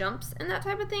like jumps and that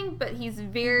type of thing, but he's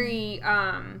very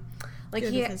like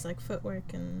good with his like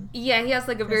footwork and he has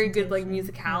like a very good like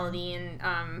musicality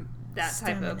and that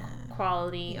stamina. Type of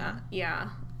quality on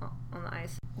the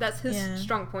ice. That's his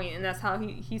strong point, and that's how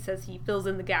he says he fills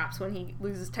in the gaps when he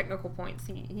loses technical points.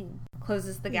 He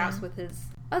closes the gaps with his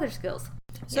other skills.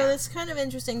 So it's kind of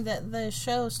interesting that the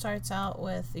show starts out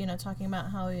with, you know, talking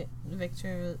about how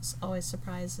Victor always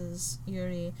surprises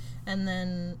Yuri, and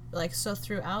then, like, so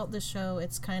throughout the show,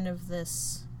 it's kind of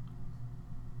this...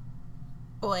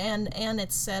 Well, and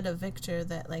it's said of Victor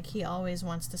that, like, he always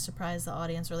wants to surprise the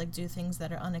audience or, like, do things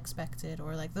that are unexpected,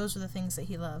 or, like, those are the things that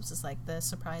he loves, is, like, the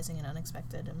surprising and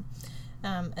unexpected.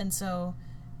 And so,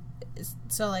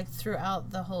 like,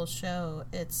 throughout the whole show,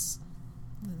 it's...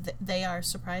 they are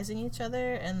surprising each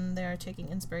other, and they're taking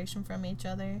inspiration from each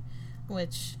other,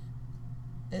 which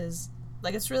is,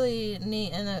 like, it's really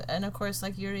neat. And of course,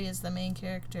 like, Yuri is the main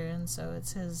character, and so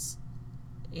it's his,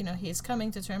 you know, he's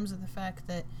coming to terms with the fact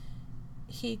that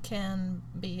he can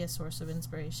be a source of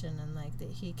inspiration, and, like,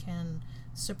 that he can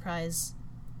surprise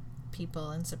people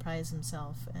and surprise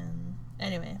himself. And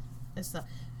anyway, it's the...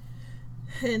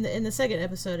 In the second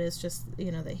episode, it's just,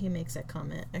 you know, that he makes that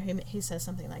comment, or he says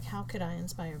something like, how could I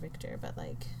inspire Victor? But,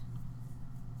 like,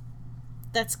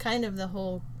 that's kind of the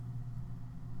whole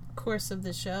course of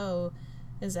the show,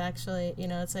 is actually, you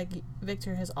know, it's like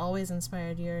Victor has always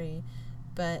inspired Yuri,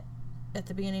 but at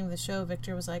the beginning of the show,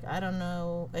 Victor was like, I don't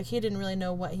know, like, he didn't really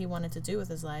know what he wanted to do with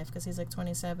his life, because he's like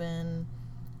 27,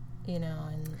 you know,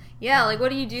 and like, what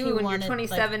do you do when you're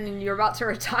 27 and you're about to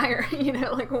retire? You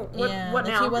know, like, what like,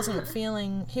 now? he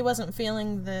wasn't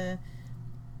feeling the,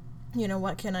 you know,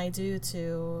 what can I do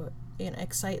to, you know,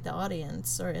 excite the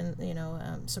audience or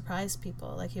surprise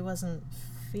people. Like, he wasn't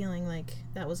feeling like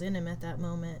that was in him at that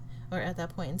moment or at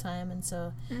that point in time, and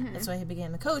so that's why he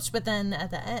became a coach. But then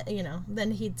at the end, you know,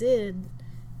 then he did.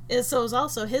 So it was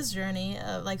also his journey,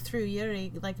 like, through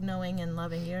Yuri, like, knowing and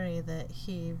loving Yuri, that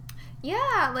he...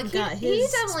 Yeah, like, he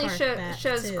definitely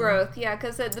shows too. growth. Yeah,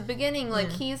 because at the beginning, like,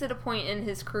 he's at a point in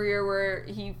his career where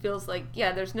he feels like,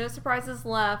 there's no surprises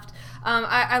left.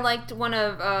 I liked one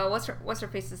of, what's her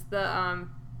face's, the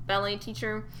ballet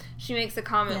teacher. She makes a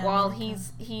comment while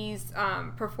he's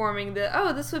performing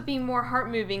this would be more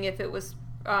heart-moving if it was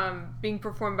being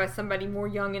performed by somebody more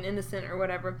young and innocent or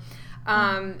whatever.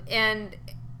 And...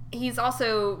 he's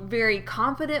also very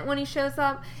confident when he shows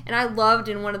up, and I loved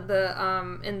in one of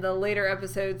the in the later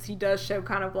episodes, he does show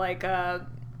kind of like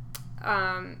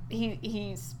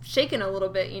he's shaken a little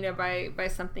bit, you know, by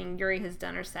something Yuri has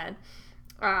done or said.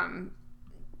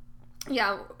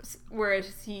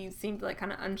 Whereas he seemed like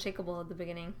kind of unshakable at the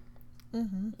beginning.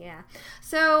 Yeah.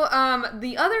 So,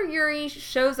 the other Yuri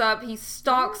shows up. He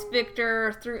stalks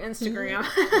Victor through Instagram.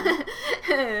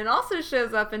 And also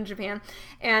shows up in Japan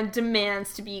and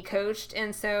demands to be coached.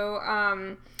 And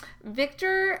so,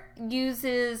 Victor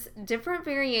uses different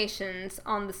variations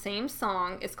on the same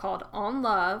song. It's called On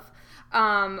Love.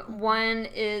 One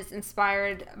is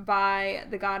inspired by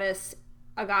the goddess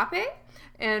Agape,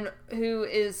 and who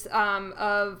is,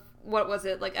 of... what was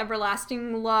it, like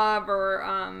everlasting love, or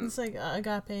it's like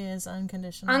agape is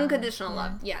unconditional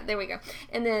love. Yeah, there we go.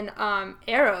 And then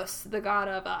Eros, the god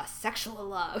of sexual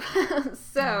love.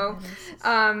 So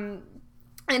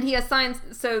and he assigns,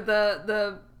 so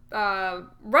the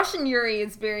Russian Yuri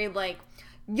is very like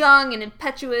young and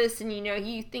impetuous, and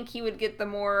you think he would get the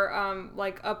more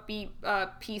like upbeat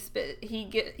piece, but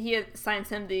he assigns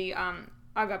him the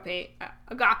agape,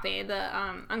 the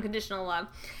unconditional love.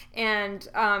 And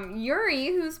Yuri,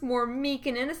 who's more meek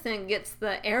and innocent, gets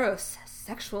the Eros,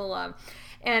 sexual love.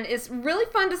 And it's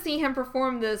really fun to see him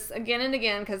perform this again and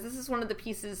again, because this is one of the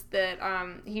pieces that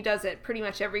he does at pretty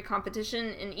much every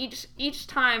competition, and each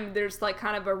time there's like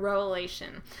kind of a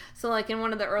revelation. So like in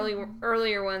one of the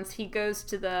earlier ones, he goes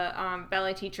to the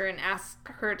ballet teacher and asks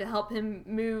her to help him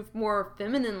move more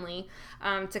femininely,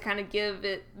 to kind of give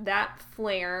it that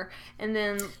flair. And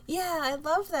then I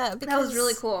love that, because that was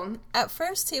really cool. At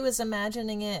first he was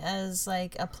imagining it as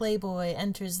like a playboy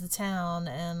enters the town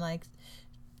and like,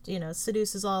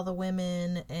 seduces all the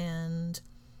women, and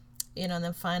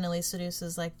then finally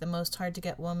seduces like the most hard to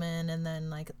get woman, and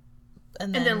then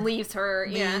leaves her,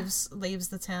 leaves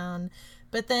the town.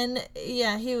 But then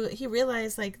he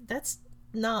realized like that's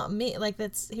not me, like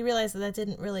he realized that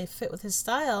didn't really fit with his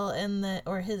style and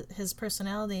or his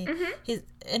personality.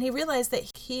 He realized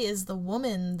that he is the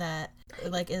woman that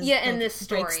like is in this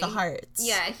story breaks the hearts.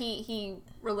 He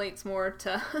relates more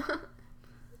to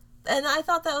And I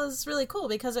thought that was really cool,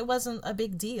 because it wasn't a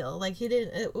big deal. Like, he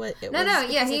didn't...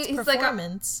 He's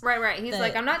performance. Like... Right. He's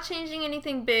like, I'm not changing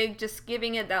anything big, just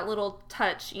giving it that little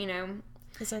touch,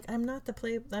 He's like, I'm not the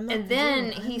play... And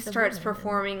then he starts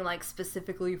performing, like,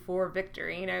 specifically for Victor,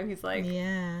 He's like...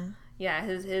 Yeah,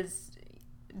 his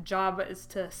job is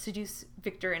to seduce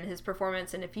Victor in his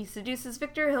performance, and if he seduces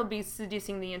Victor, he'll be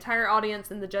seducing the entire audience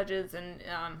and the judges, and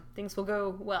things will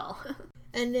go well.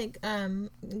 And Nick,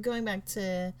 going back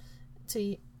to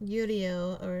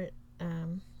Yurio, or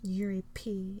Yuri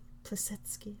P.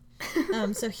 Plisetsky.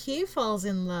 So he falls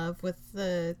in love with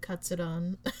the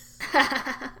Katsudon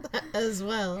as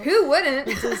well. Who wouldn't?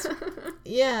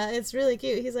 It's really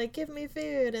cute. He's like, give me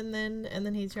food, and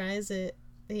then he tries it.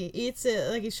 He eats it,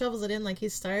 like he shovels it in like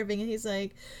he's starving, and he's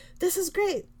like, this is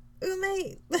great,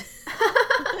 umate.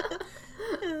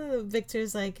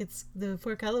 Victor's like, it's the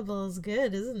pork cullable is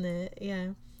good, isn't it? Yeah.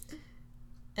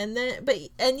 And then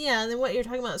what you're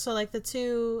talking about, so like the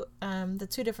two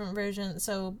different versions,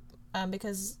 so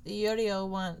because Yurio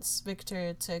wants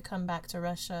Victor to come back to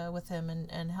Russia with him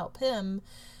and help him,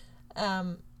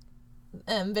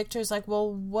 and Victor's like,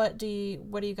 well, what do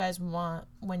you guys want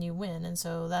when you win? And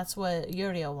so that's what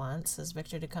Yurio wants, is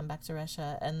Victor to come back to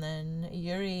Russia. And then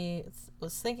Yuri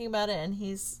was thinking about it, and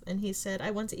he said,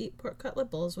 I want to eat pork cutlet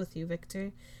bowls with you,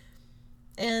 Victor.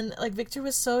 And like Victor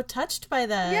was so touched by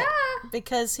that,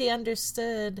 because he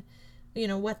understood,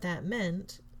 what that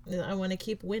meant. I want to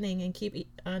keep winning and keep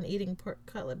on eating pork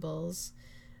cutlet bowls.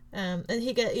 And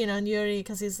he and Yuri,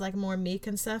 because he's like more meek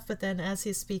and stuff, but then as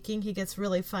he's speaking, he gets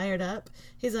really fired up.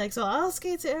 He's like, so I'll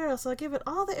skate to Eros, I'll give it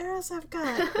all the Eros I've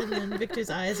got. And then Victor's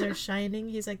eyes are shining.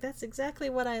 He's like, that's exactly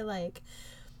what I like.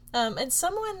 And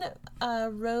someone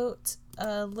wrote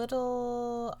a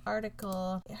little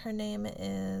article. Her name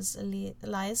is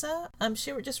Liza.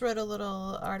 She just wrote a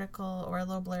little article, or a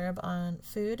little blurb, on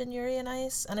food in Yuri on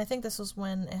Ice, and I think this was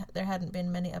when there hadn't been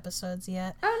many episodes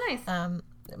yet. Oh, nice.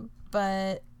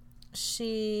 But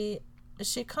she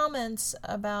comments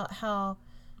about how,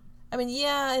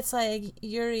 it's like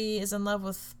Yuri is in love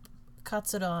with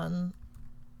Katsudon,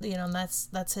 and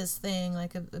that's his thing,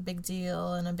 like a big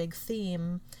deal and a big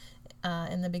theme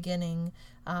in the beginning.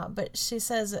 But she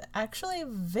says, actually,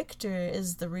 Victor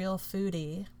is the real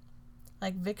foodie.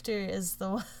 Like, Victor is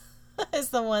the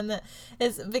one that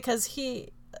is, because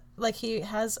he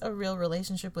has a real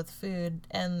relationship with food,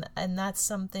 and that's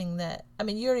something that,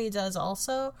 Yuri does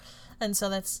also, and so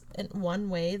that's one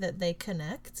way that they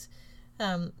connect.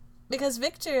 Because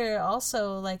Victor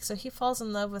also, so he falls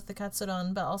in love with the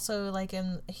Katsudon, but also,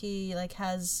 he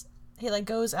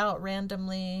goes out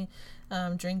randomly,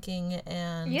 drinking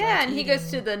and and he goes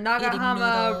to the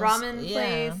Nagahama noodles. ramen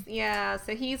place. Yeah,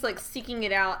 so he's like seeking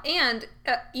it out, and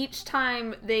each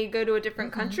time they go to a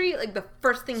different country, like the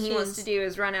first thing he wants to do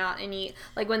is run out and eat.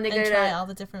 Like when they go try to all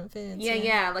the different foods.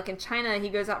 yeah, like in China he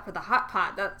goes out for the hot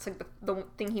pot. That's like the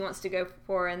thing he wants to go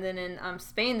for, and then in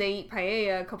Spain they eat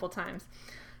paella a couple times.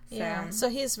 So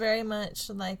he's very much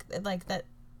like that,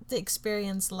 the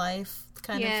experience life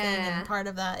kind of thing, and part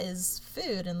of that is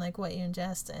food and like what you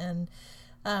ingest, and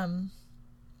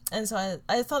so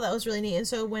I thought that was really neat. And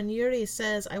so when Yuri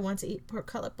says, "I want to eat pork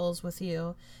cutlet bowls with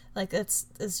you," like it's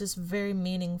just very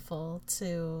meaningful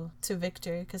to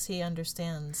Victor, because he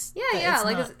understands.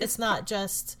 It's not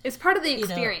just, it's part of the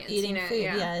experience, eating food.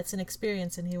 Yeah, it's an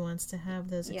experience, and he wants to have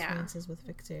those experiences with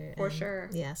Victor for sure.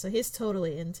 Yeah, so he's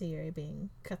totally into Yuri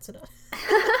being Katsura.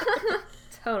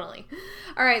 Totally.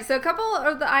 All right, so a couple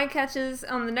of the eye catches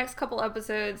on the next couple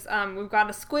episodes. We've got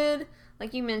a squid,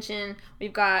 like you mentioned.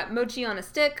 We've got mochi on a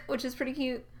stick, which is pretty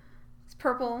cute. It's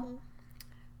purple.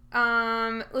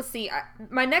 Let's see.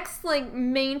 My next like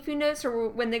main food notes are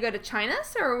when they go to China.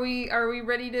 So are we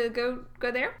ready to go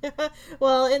there?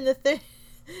 Well, in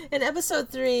episode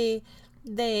 3,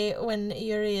 when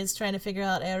Yuri is trying to figure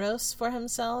out Eros for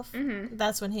himself,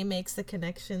 that's when he makes the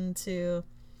connection to.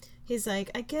 He's like,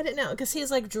 I get it now, because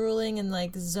he's like drooling and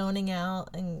like zoning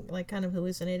out and like kind of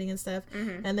hallucinating and stuff,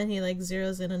 and then he like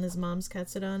zeroes in on his mom's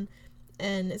katsudon,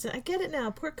 and it's like, I get it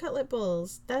now, pork cutlet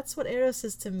bowls. That's what Eros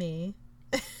is to me.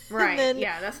 Right.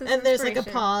 That's his and there's like a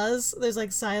pause. There's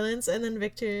like silence, and then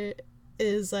Victor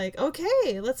is like,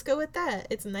 okay, let's go with that.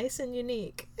 It's nice and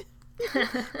unique.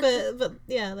 but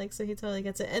yeah, like, so he totally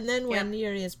gets it. And then when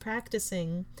Yuri is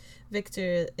practicing,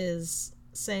 Victor is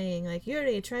saying like,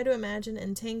 Yuri, try to imagine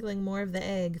entangling more of the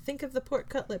egg. Think of the pork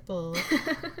cutlet bowl.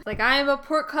 Like, I am a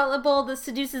pork cutlet bowl that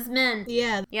seduces men.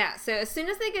 Yeah. So as soon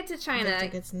as they get to China, Victor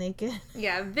gets naked.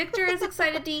 Yeah, Victor is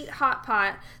excited to eat hot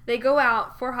pot. They go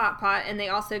out for hot pot, and they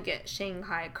also get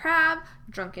Shanghai crab,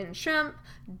 drunken shrimp,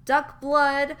 duck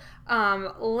blood.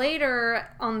 Later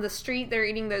on the street, they're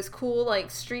eating those cool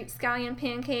like street scallion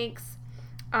pancakes.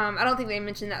 I don't think they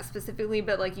mentioned that specifically,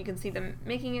 but like you can see them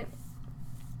making it.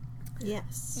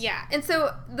 Yes. Yeah, and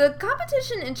so the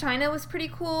competition in China was pretty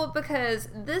cool, because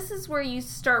this is where you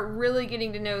start really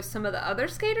getting to know some of the other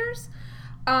skaters.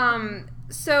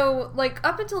 So like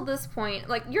up until this point,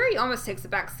 like Yuri almost takes a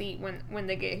back seat when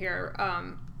they get here,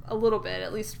 a little bit,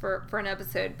 at least for an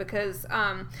episode, because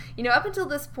up until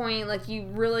this point, like,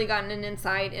 you've really gotten an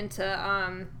insight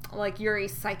into like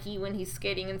Yuri's psyche when he's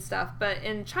skating and stuff. But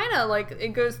in China, like,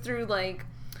 it goes through like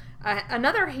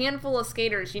another handful of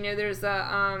skaters.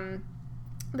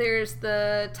 There's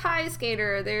the Thai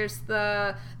skater, there's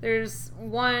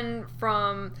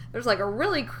like a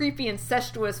really creepy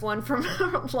incestuous one from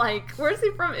like, where's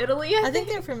he from? Italy? I think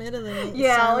they're from Italy.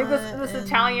 Yeah, Sama, like this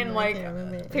Italian like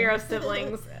pair of Yeah.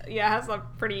 siblings. Yeah, has a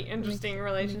pretty interesting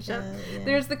relationship. Yeah.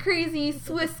 There's the crazy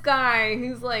Swiss guy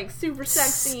who's like super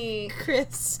sexy.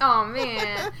 Chris. Oh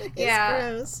man.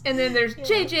 Yeah. Gross. And then there's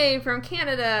JJ from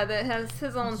Canada that has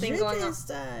his own thing going on.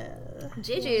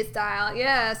 JJ style,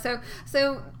 yeah.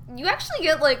 So you actually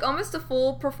get like almost a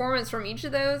full performance from each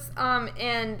of those,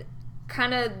 and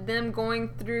kind of them going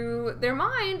through their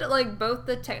mind, like both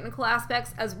the technical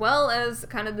aspects as well as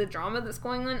kind of the drama that's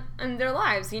going on in their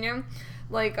lives.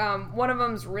 Like one of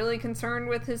them's really concerned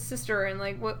with his sister and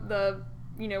like what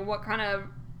kind of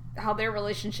how their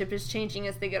relationship is changing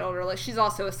as they get older. Like, she's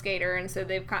also a skater, and so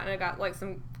they've kind of got like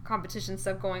some competition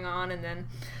stuff going on, and then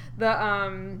the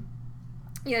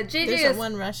JJ There's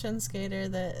one Russian skater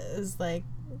that is like,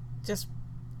 just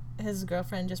his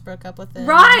girlfriend just broke up with him.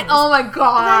 Right? Oh my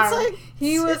god. That's like,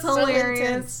 he was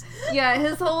hilarious. So yeah,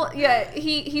 his whole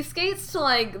he skates to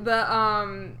like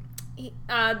the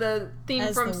theme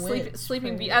as from the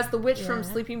Sleeping Beauty, as the witch from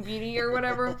Yeah. Sleeping Beauty or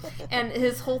whatever. And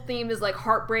his whole theme is like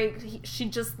heartbreak. She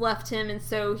just left him, and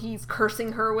so he's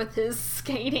cursing her with his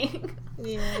skating.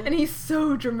 Yeah. And he's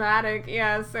so dramatic.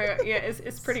 Yeah, so yeah,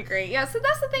 it's pretty great. Yeah, so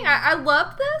that's the thing. I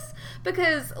love this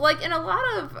because like in a lot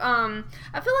of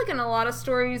I feel like in a lot of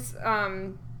stories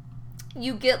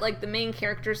you get like the main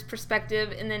character's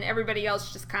perspective, and then everybody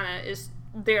else just kind of is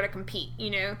there to compete,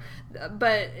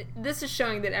 but this is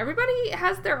showing that everybody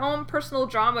has their own personal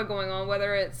drama going on,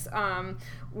 whether it's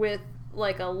with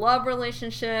like a love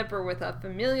relationship or with a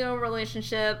familial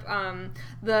relationship.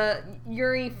 The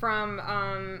Yuri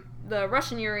from the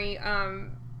Russian Yuri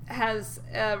has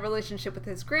a relationship with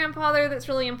his grandfather that's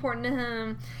really important to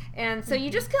him, and so you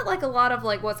just get like a lot of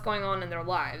like what's going on in their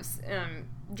lives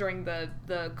during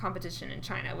the competition in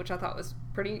China, which I thought was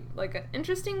pretty like an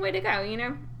interesting way to go.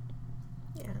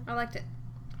 Yeah. I liked it.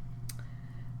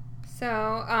 So,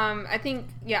 I think,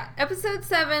 episode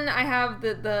 7, I have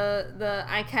the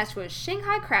eye catch was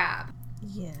Shanghai Crab.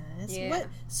 Yes. Yeah. What?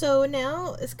 So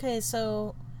now, okay,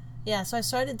 so I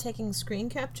started taking screen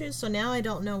captures, so now I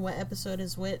don't know what episode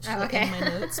is which Oh, okay. in my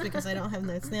notes because I don't have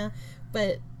notes now.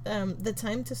 But the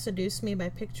time to seduce me by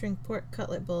picturing pork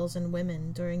cutlet bowls and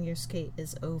women during your skate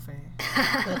is over.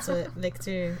 That's what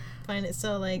Victor find it.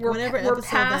 So like whatever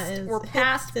episode that is, we're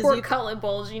past pork cutlet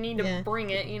bowls. You need to bring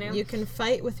it. You know, you can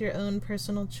fight with your own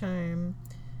personal charm.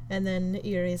 And then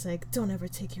Yuri's like, "Don't ever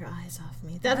take your eyes off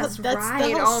me." That's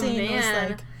right. The whole Oh, scene man. was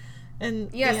like,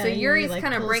 and so Yuri's like,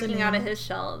 kind of pulls breaking him out of in his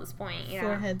shell at this point. Yeah,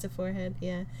 forehead to forehead.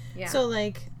 Yeah. So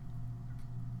like,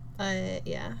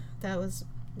 that was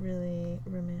really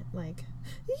romantic.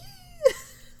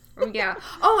 Yeah.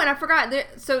 Oh, and I forgot.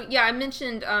 So yeah, I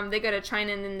mentioned they go to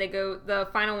China and then they go. The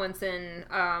final one's in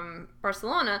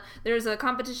Barcelona. There's a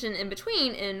competition in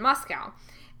between in Moscow.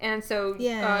 And so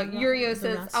Yurio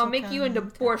says, "I'll make you into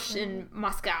borscht in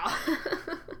Moscow."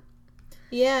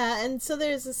 Yeah, and so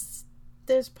there's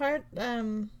part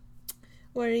where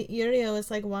Yurio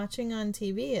is like watching on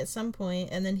TV at some point,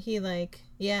 and then he like,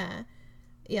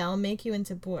 I'll make you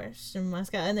into borscht in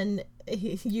Moscow, and then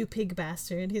you pig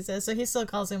bastard, he says. So he still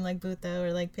calls him like Buto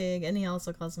or like pig, and he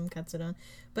also calls him Katsuron.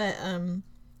 But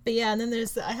yeah, and then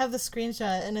I have the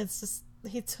screenshot, and it's just.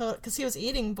 Because he was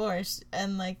eating borscht,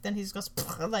 and like then he just goes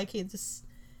like he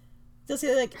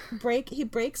like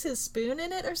breaks his spoon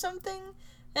in it or something.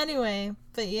 Anyway,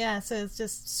 but yeah, so it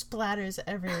just splatters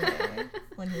everywhere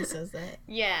when he says that.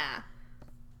 Yeah.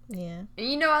 And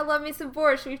you know I love me some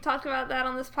borscht. We've talked about that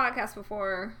on this podcast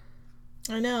before.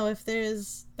 I know. If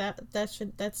there's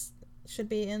that should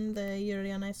be in the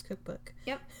Yuri on Ice cookbook.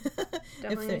 Yep.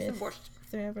 Definitely need some borscht. If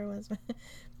there ever was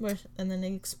borscht, and then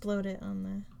they explode it on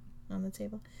the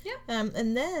table. Yeah.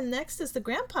 And then next is the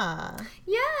grandpa.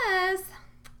 Yes.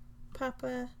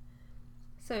 Papa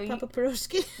So Papa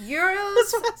Piroshki.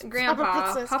 Yurio's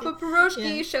grandpa, Papa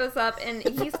Piroshki, shows up and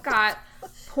he's got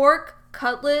pork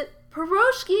cutlet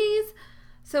piroshkis.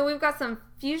 So we've got some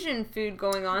fusion food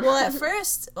going on. Well, at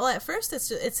first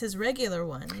it's his regular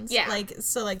ones. Yeah. Like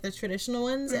the traditional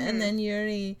ones, and then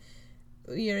Yuri's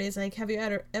like, "Have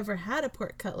you ever had a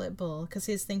pork cutlet bowl?" Because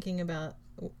he's thinking about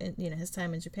his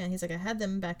time in Japan. He's like, "I had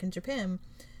them back in Japan."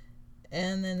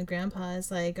 And then Grandpa is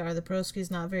like, "Are the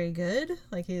piroshkis not very good?"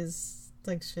 Like he's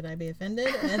like, "Should I be offended?"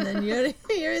 And then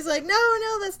Yuri's like,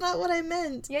 "No, that's not what I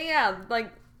meant." Yeah.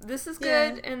 Like this is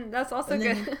good, and that's also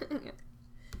good.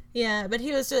 Yeah, but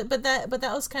he was, but that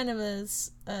was kind of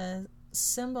a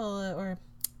symbol or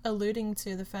alluding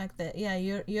to the fact that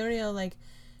Yurio like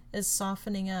is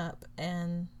softening up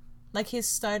and like he's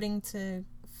starting to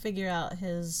figure out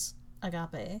his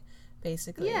agape,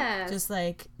 basically. Yeah. Just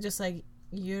like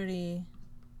Yuri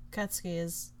Katsuki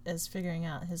is figuring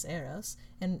out his eros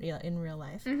in real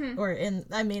life, or in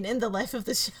the life of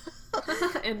the show.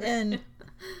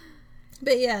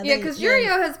 But because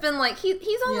Yurio has been like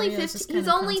he's only 15. He's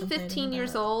only 15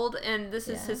 years that. old, and this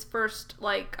is his first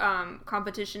like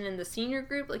competition in the senior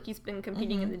group. Like he's been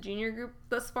competing in the junior group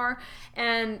thus far,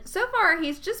 and so far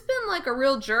he's just been like a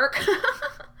real jerk.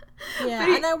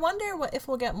 And I wonder if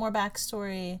we'll get more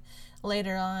backstory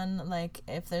later on, like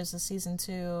if there's a season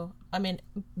 2. I mean,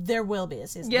 there will be a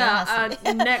season.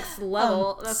 Next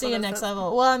level. That's next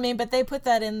level. Well, I mean, but they put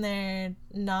that in there,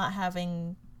 not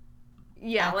having.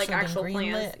 Yeah, like actual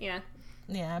plans.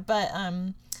 Yeah, but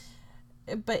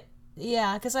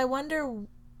because I wonder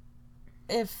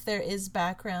if there is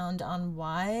background on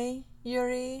why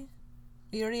Yuri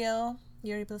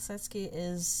Plisetsky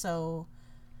is so.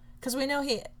 Because we know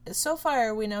he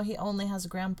only has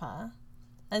Grandpa,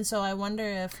 and so I wonder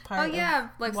if part of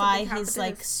why he's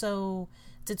like so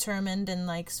determined and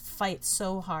like fights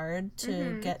so hard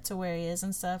to get to where he is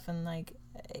and stuff, and like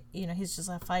he's just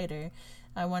a fighter.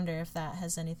 I wonder if that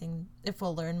has anything. If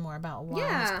we'll learn more about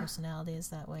why his personality is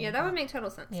that way. Yeah, that would make total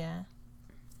sense. Yeah.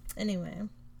 Anyway.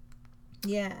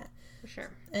 Yeah. For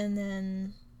sure. And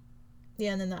then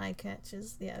the eye catch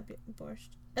is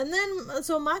borscht. And then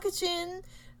so Makichin,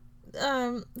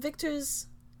 Victor's.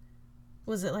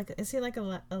 Was it like? Is he like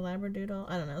a labradoodle?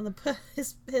 I don't know.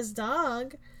 His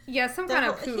dog. Yeah, some kind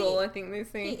of poodle. I think they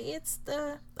say. It's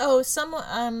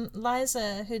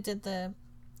Liza, who did the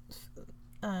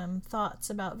thoughts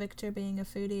about Victor being a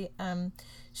foodie.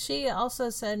 She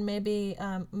also said maybe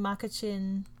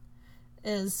Makichin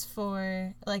is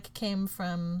came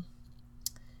from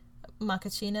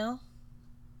macchiato.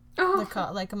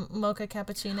 Oh, like a mocha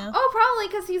cappuccino. Oh, probably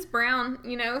because he's brown,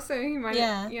 so he might.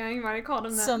 He might have called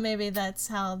him that. So maybe that's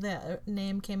how the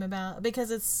name came about, because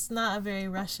it's not a very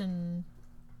Russian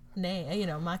name.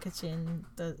 Makichin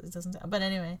doesn't. But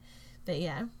anyway, But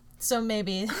yeah. So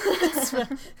maybe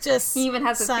just he even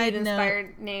has a side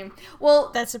food-inspired name. Well,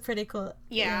 that's a pretty cool.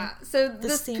 Yeah. So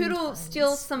this poodle buns.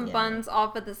 steals some buns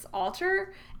off of this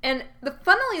altar, and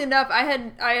funnily enough, I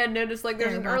had noticed like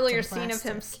there's an earlier scene of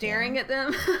him staring at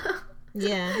them.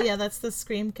 yeah, that's the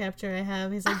screen capture I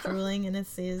have. He's like drooling, and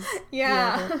it's these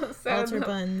the so altar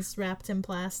buns wrapped in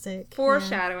plastic.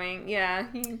 Foreshadowing. Yeah.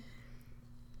 He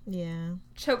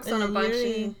chokes on a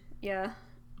bunch.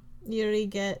 Yuri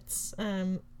gets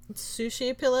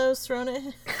sushi pillows thrown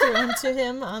to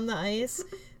him on the ice.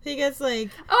 He gets like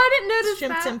I didn't notice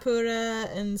shrimp that. Tempura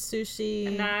and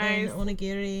sushi and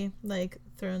onigiri like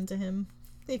thrown to him.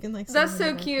 You can like. That's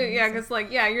so cute. Yeah, because like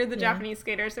you're the Japanese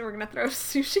skater, so we're gonna throw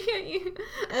sushi at you.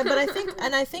 But I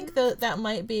think that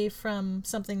might be from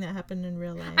something that happened in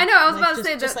real life. I know. I was about to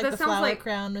say just that. Like that the sounds flower like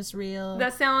crown was real.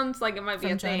 That sounds like it might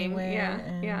be a thing.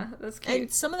 And, yeah, that's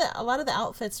cute. And a lot of the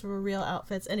outfits were real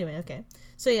outfits. Anyway, okay.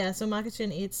 So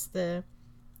Makichin eats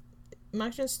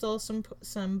Makichin stole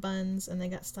some buns and they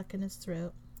got stuck in his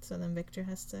throat. So then Victor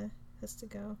has to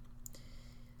go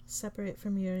separate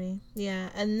from Yuri. Yeah,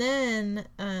 and then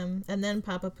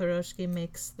Papa Piroshki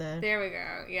makes the. There we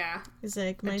go. Yeah. He's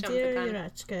like, my dear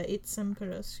Yurachka, eat some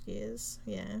piroshkis.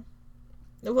 Yeah.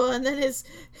 Well, and then his.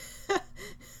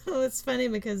 Well, it's funny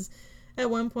because at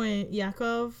one point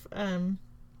Yakov,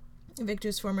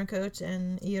 Victor's former coach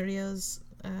and Yurio's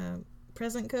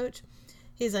present coach,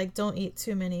 he's like, don't eat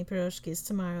too many piroshkis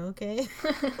tomorrow, okay?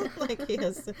 Like he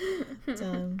has to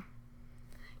tell him.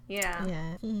 Yeah.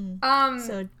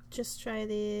 So just try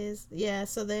these. Yeah,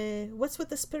 so what's with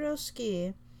this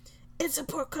piroshki? It's a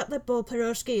pork cutlet bowl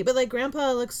piroshki. But like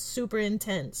Grandpa looks super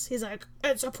intense. He's like,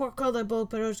 it's a pork cutlet bowl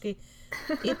piroshki.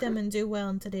 Eat them and do well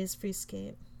in today's free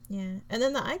skate. Yeah. And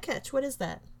then the eye catch, what is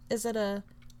that? Is it a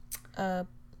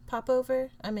popover?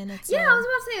 I mean, it's I was about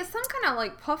to say it's some kind of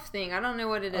like puff thing. I don't know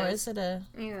what it is. Or is it a?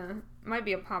 Yeah, might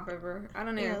be a popover. I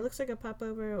don't know. Yeah, it looks like a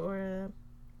popover or a,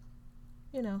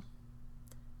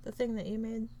 the thing that you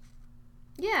made.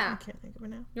 Yeah. I can't think of it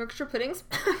now. Yorkshire puddings?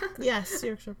 Yes,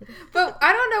 Yorkshire pudding. But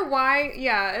I don't know why.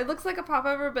 Yeah, it looks like a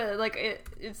popover, but like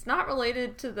it's not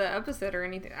related to the episode or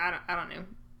anything. I don't know.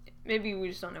 Maybe we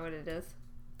just don't know what it is.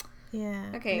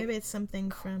 Yeah. Okay. Maybe it's something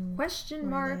from. Question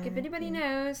mark. If anybody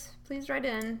knows, please write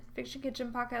in.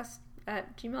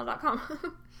 fictionkitchenpodcast@gmail.com.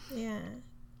 Yeah.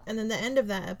 And then the end of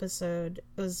that episode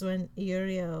was when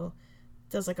Yurio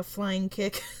does like a flying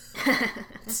kick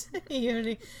to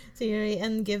Yuri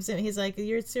and gives him, he's like,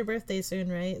 it's your birthday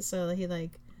soon, right? So he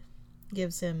like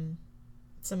gives him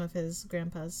some of his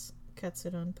grandpa's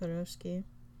katsudon piroshki.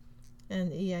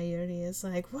 And Yuri is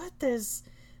like, what? There's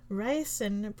rice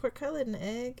and pork cutlet and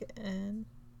egg and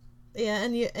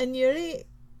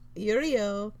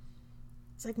Yurio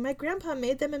is like, my grandpa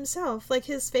made them himself. Like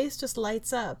his face just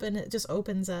lights up and it just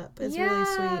opens up. It's really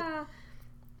sweet.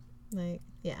 Like,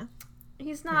 yeah.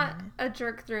 He's not a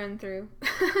jerk through and through.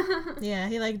 Yeah,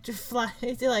 he like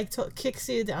kicks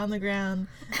you on the ground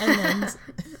and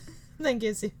then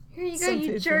gives you. Here you go,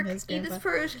 you jerk. Eat this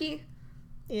piroshki.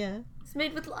 Yeah, it's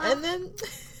made with love. And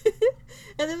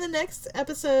then the next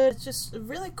episode, just a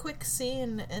really quick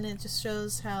scene, and it just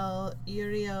shows how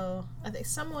Yurio. I think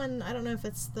someone, I don't know if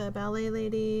it's the ballet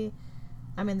lady,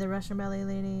 the Russian ballet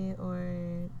lady,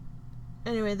 or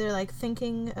anyway, they're like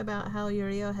thinking about how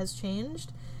Yurio has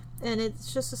changed. And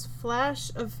it's just this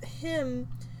flash of him,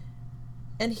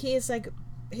 and he's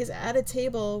at a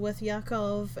table with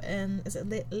Yakov and is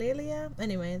it Lelia?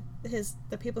 Anyway,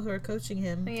 the people who are coaching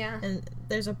him. Yeah. And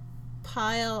there's a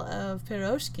pile of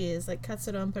piroshkis, like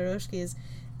katsudon piroshkis,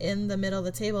 in the middle of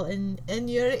the table, and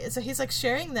Yuri, so he's like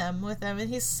sharing them with them,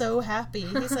 and he's so happy.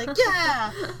 He's like,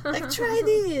 yeah, like try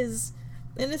these,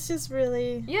 and it's just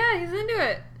really. Yeah, he's into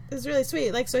it. It's really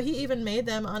sweet. Like, so he even made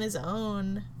them on his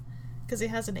own. Because he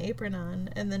has an apron on,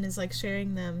 and then is like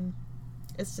sharing them.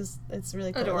 It's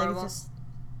really cool. Adorable. Like, just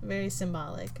very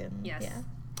symbolic, and yes. Yeah.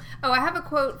 Oh, I have a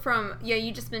quote from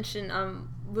you just mentioned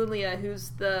Lilia,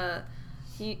 who's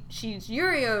she's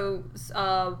Yurio's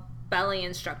ballet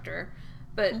instructor,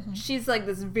 but she's like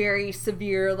this very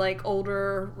severe, like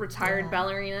older retired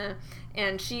ballerina,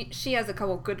 and she has a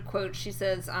couple good quotes. She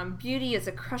says, "Beauty is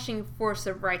a crushing force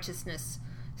of righteousness.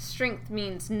 Strength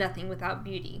means nothing without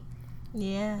beauty."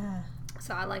 Yeah.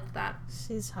 So I liked that.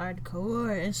 She's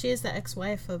hardcore, and she is the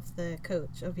ex-wife of the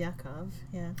coach of Yakov.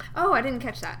 Yeah. Oh, I didn't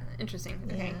catch that. Interesting.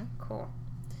 Okay, yeah. Cool.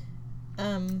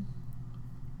 Yeah,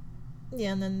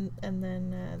 and then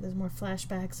there's more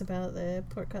flashbacks about the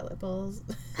pork cutlet bowls.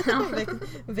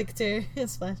 Victor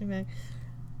is flashing back.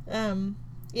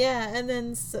 Yeah, and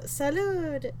then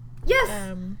Salud Yes.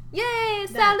 Yay!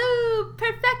 Salud!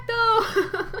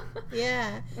 Perfecto!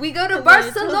 Yeah. We go to And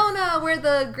Barcelona where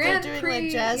the Grand They're doing Prix.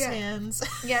 like jazz hands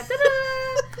Yeah.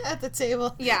 Ta-da! at the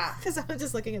table. Yeah. Because I'm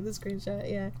just looking at the screenshot.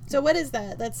 Yeah. So what is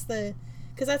that? That's the.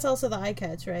 Because that's also the eye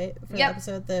catch, right? For the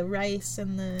episode, the rice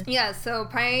and the. Yeah. So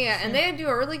paella, and they do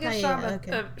a really good job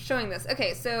of showing this.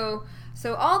 Okay, so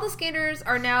all the skaters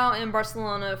are now in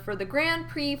Barcelona for the Grand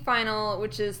Prix final,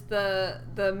 which is the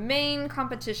main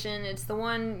competition. It's the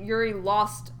one Yuri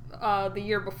lost the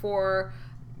year before,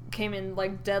 came in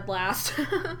like dead last.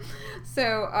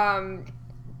 So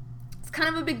it's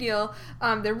kind of a big deal.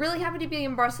 They're really happy to be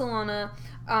in Barcelona.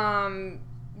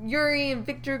 Yuri and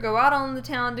Victor go out on the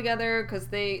town together because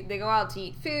they go out to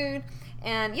eat food.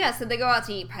 And so they go out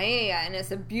to eat paella, and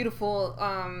it's a beautiful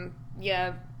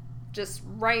just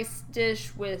rice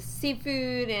dish with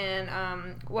seafood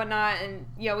and whatnot, and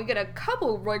we get a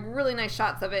couple like really nice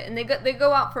shots of it, and they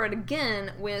go out for it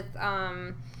again with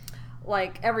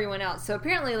like everyone else. So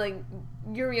apparently like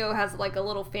Yurio has like a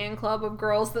little fan club of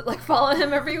girls that like follow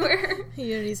him everywhere.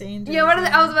 Yuri's Angels. Yeah,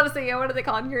 I was about to say, what do they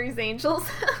call them? Yuri's Angels.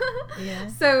 Yeah.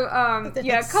 So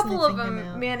a couple of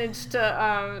them managed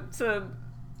to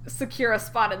secure a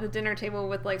spot at the dinner table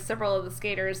with like several of the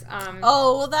skaters.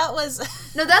 That was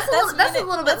that's a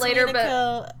little bit later, Minako,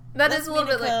 but that is a little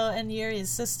bit later. And Yuri's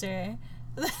sister.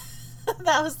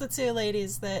 That was the two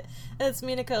ladies that's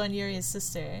Minako and Yuri's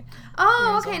sister. Oh,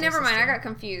 Yuri's okay, never mind. sister. I got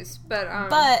confused,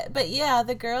 but yeah,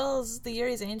 the girls, the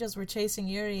Yuri's Angels were chasing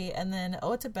Yuri, and then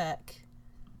Otebek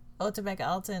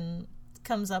Alton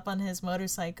comes up on his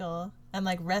motorcycle and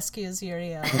like rescues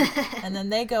Yurio, and then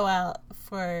they go out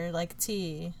for like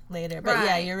tea later. But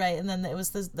yeah, you're right. And then it was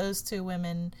those two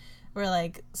women were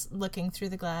like looking through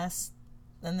the glass,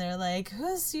 and they're like,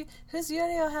 "Who's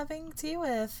Yurio having tea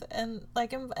with?" And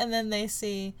like, and then they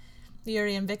see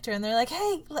Yuri and Victor, and they're like,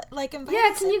 "Hey, like, invite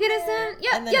us can you get us in?"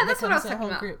 Yeah, that's what I was talking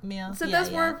about. Group meal. So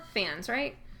those were fans,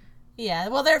 right? Yeah,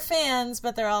 well, they're fans,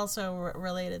 but they're also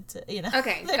related to,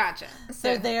 Okay, gotcha. So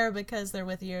they're there because they're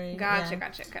with Yuri. Gotcha.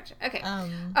 Okay.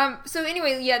 So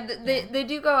anyway, they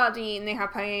do go out to eat and they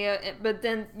have paella, but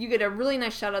then you get a really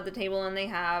nice shot at the table, and they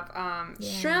have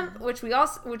shrimp, which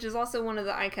is also one of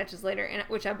the eye catches later, and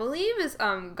which I believe is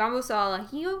gambos al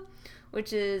ajillo,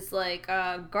 which is like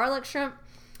garlic shrimp.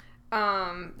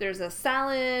 There's a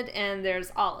salad and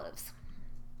there's olives.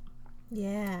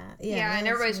 Yeah, and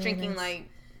everybody's really drinking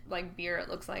like beer, it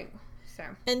looks like. So,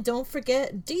 and don't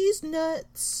forget these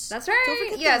nuts. That's right.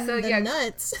 Don't forget the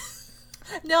nuts.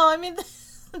 No, I mean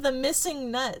the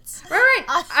missing nuts. Right.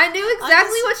 I knew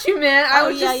exactly what you meant. I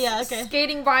was just okay.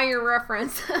 skating by your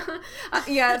reference. So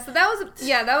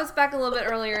that was back a little bit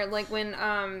earlier, like when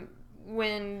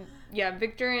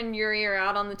Victor and Yuri are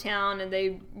out on the town, and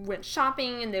they went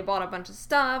shopping, and they bought a bunch of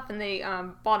stuff, and they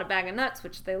bought a bag of nuts,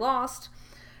 which they lost.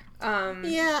 And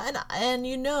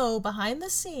behind the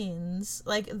scenes,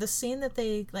 like the scene that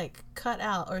they like cut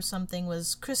out or something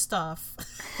was Kristoff.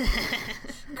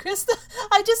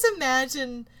 I just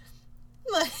imagine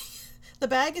like the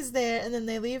bag is there, and then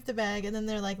they leave the bag, and then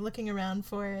they're like looking around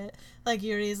for it, like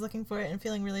Yuri is looking for it and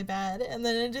feeling really bad, and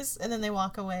then they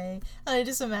walk away, and I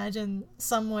just imagine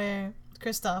somewhere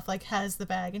Kristoff like has the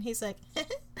bag, and he's like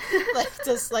like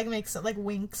just like makes it like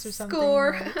winks or something.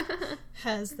 Score. Like,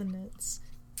 has the nuts.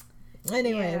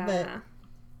 Anyway,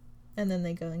 and then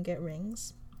they go and get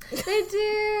rings. They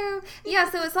do. Yeah,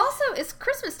 so it's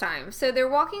Christmas time. So they're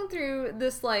walking through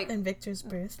this like and Victor's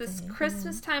birthday. This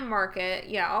Christmas time market.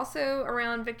 Yeah, also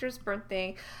around Victor's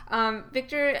birthday.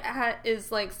 Victor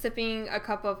is like sipping a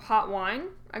cup of hot wine.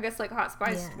 I guess like hot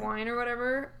spiced wine or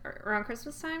whatever around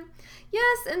Christmas time.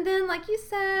 Yes, and then like you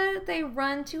said, they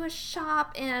run to a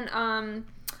shop, and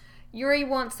Yuri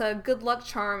wants a good luck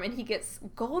charm, and he gets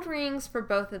gold rings for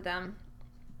both of them.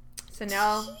 So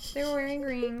now they're wearing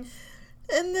rings.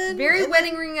 And then very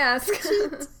wedding ring-esque.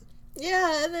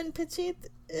 Yeah, and then Petit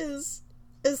is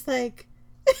like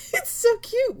it's so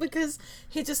cute because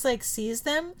he just like sees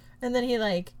them, and then he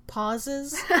like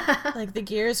pauses, like the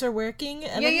gears are working,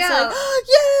 and then he's like, oh,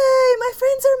 "Yay, my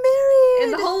friends are married!"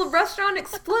 And the whole restaurant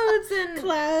explodes and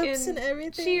claps and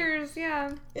everything. Cheers,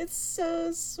 yeah. It's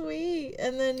so sweet.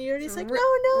 And then Yuri's like, "No,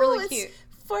 really it's cute.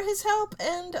 For his help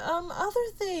and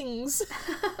other things."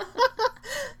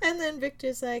 And then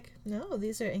Victor's like, "No,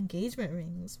 these are engagement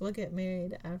rings. We'll get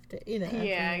married after,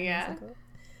 Yeah.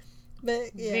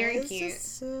 But yeah, very it's cute.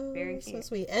 Just so, very cute. So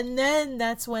sweet. And then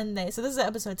that's when so this is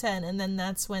episode 10, and then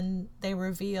that's when they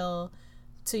reveal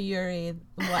to Yuri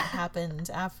what happened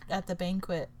at the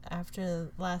banquet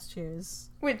after last year's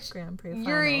Grand Prix finals.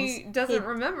 Yuri didn't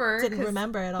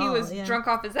remember at all. He was drunk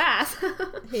off his ass.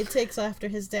 He takes after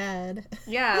his dad.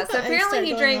 Yeah, so apparently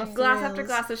he drank glass after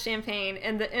glass of champagne,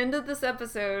 and the end of this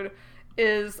episode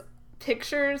is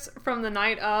pictures from the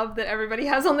night of that everybody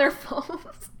has on their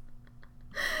phones.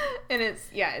 And it's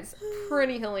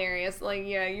pretty hilarious. Like,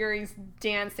 yeah, Yuri's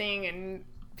dancing and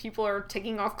people are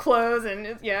taking off clothes, and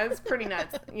it's pretty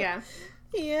nuts. Yeah.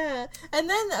 Yeah. And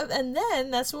then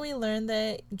that's when we learned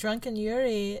that drunken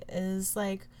Yuri is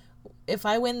like, if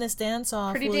I win this dance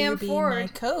off, will you be my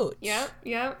coach? Yep.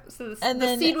 So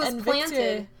the seed was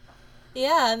planted.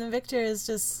 And then Victor is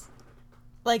just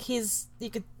like, you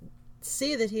could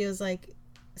see that he was like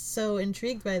so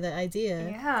intrigued by the idea.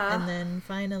 Yeah. And then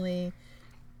finally,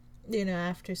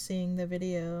 after seeing the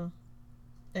video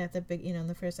at the in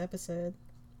the first episode.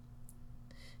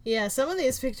 Yeah, some of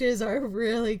these pictures are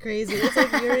really crazy. It's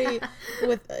like Yuri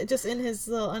with just in his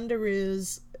little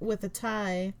underoos with a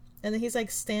tie, and then he's like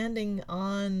standing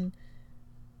on.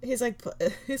 He's like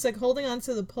holding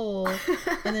onto the pole,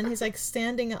 and then he's like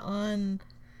standing on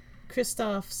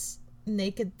Kristoff's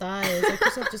naked thighs. Like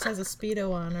Kristoff just has a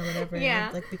Speedo on or whatever,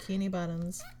 and like bikini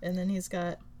bottoms, and then he's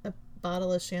got a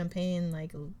bottle of champagne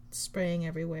like spraying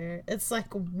everywhere. It's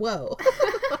like, whoa.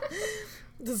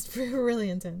 This is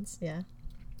really intense.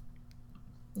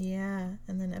 Yeah,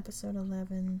 and then episode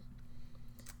 11.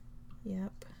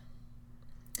 Yep.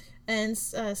 And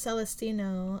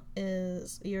Celestino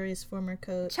is Yuri's former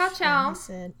coach. Ciao.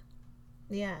 And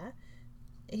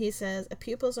he says, a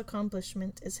pupil's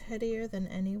accomplishment is headier than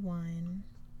any wine.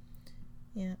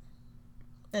 Yeah.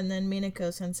 And then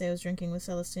Minako Sensei was drinking with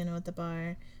Celestino at the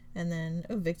bar. And then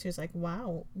Victor's like,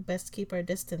 wow, best keep our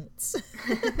distance.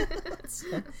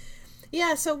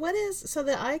 Yeah, so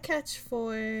the eye catch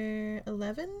for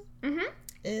 11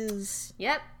 is...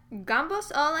 Yep,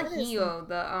 gambos al ajillo,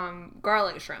 the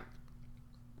garlic shrimp.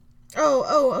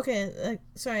 Oh, okay.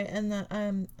 Sorry, and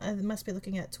I must be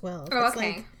looking at 12. Oh, it's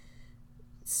okay.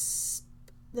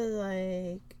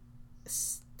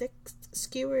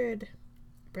 Skewered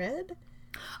bread?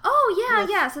 Oh,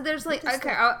 yeah. So there's like...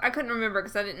 Okay, I couldn't remember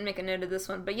because I didn't make a note of this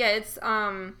one. But yeah, it's...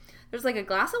 There's like a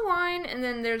glass of wine, and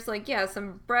then there's like,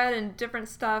 some bread and different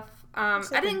stuff.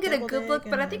 Like I didn't get a good look,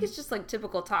 but I think it's just like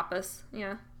typical tapas.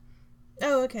 Yeah.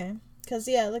 Oh, okay. Because,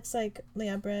 it looks like,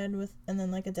 bread with, and then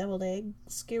like a deviled egg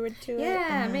skewered to it.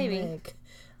 Yeah, and maybe. Like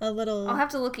a little... I'll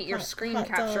have to look at your screen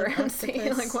capture and see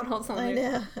like what else on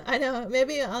there. I know.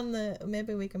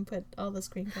 Maybe we can put all the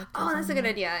screen captures. Oh, that's a good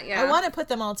idea. Yeah. I want to put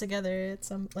them all together at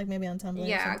some, like maybe on Tumblr.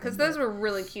 Yeah, because those were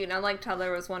really cute, and I liked how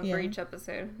there was one for each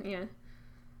episode. Yeah.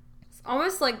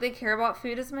 Almost like they care about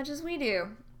food as much as we do.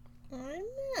 I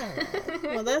know.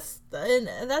 Well, that's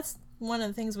one of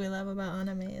the things we love about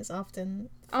anime is often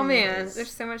food. Oh man, there's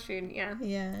so much food. Yeah.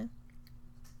 Yeah.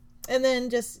 And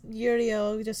then just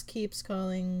Yurio just keeps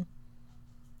calling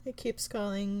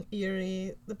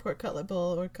Yuri the pork cutlet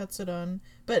bowl or katsudon,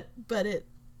 but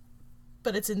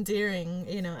it's endearing,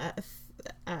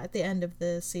 at the end of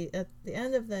the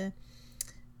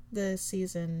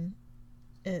season,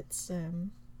 it's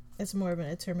more of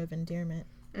a term of endearment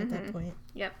at that point.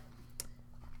 Yep.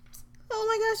 Oh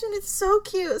my gosh, and it's so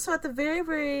cute. So at the very,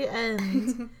 very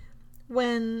end,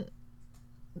 when...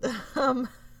 oh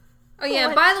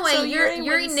yeah, by the way, so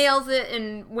Yuri nails it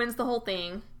and wins the whole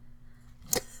thing.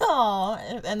 Oh,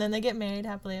 and then they get married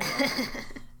happily ever after.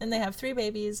 And they have 3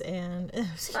 babies, and...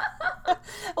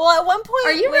 Well, at one point...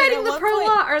 Are you writing the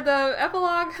prologue, or the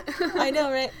epilogue? I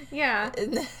know, right? Yeah.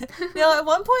 At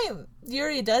one point,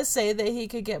 Yuri does say that he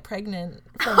could get pregnant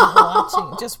from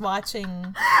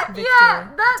watching Victor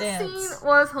that dance. Scene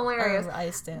was hilarious. Or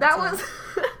ice dance. That was...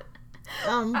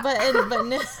 but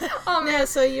no, oh, man. No,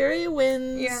 so Yuri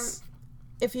wins. Yeah.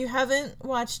 If you haven't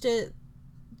watched it,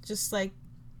 just like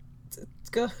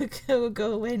go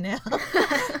away now.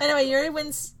 Anyway, Yuri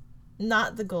wins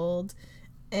not the gold,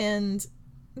 and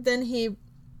then he's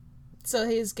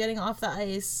getting off the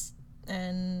ice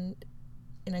and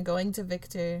going to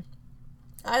Victor.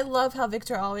 I love how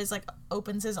Victor always like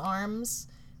opens his arms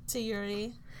to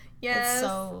Yuri. Yes. It's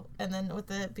so, and then with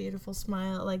the beautiful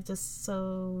smile, like just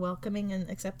so welcoming and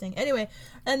accepting. Anyway,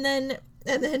 and then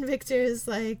Victor is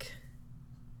like,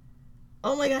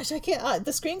 oh my gosh, I can't.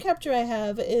 The screen capture I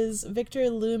have is Victor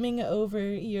looming over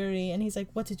Yuri, and he's like,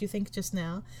 "What did you think just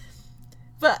now?"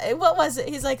 But what was it?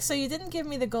 He's like, "So you didn't give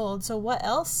me the gold. So what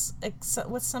else?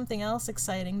 What's something else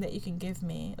exciting that you can give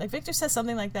me?" Like Victor says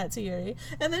something like that to Yuri,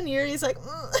 and then Yuri's like,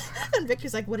 and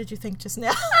Victor's like, "What did you think just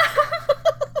now?"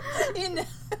 It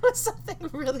was something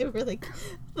really, really,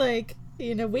 like,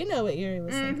 we know what Yuri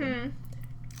was thinking.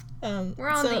 We're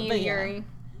on the Yuri.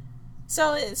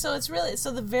 So it's really,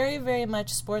 so the very, very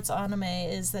much sports anime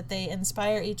is that they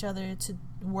inspire each other to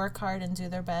work hard and do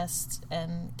their best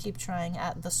and keep trying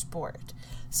at the sport.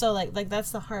 So like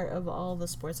that's the heart of all the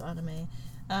sports anime.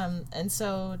 And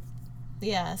so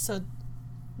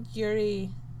Yuri,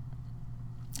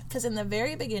 because in the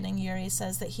very beginning Yuri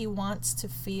says that he wants to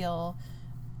feel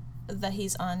that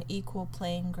he's on equal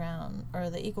playing ground, or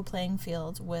the equal playing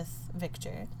field with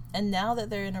Victor. And now that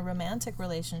they're in a romantic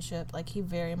relationship, like, he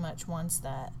very much wants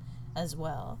that as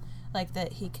well. Like,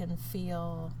 that he can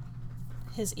feel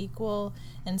his equal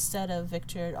instead of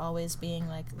Victor always being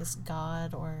like this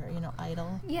god or,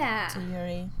 idol to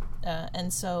Yuri.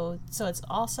 And so it's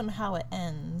awesome how it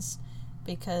ends,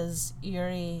 because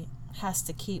Yuri has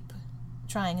to keep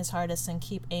trying his hardest and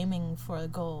keep aiming for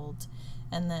gold,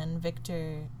 and then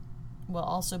Victor will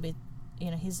also be,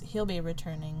 he'll be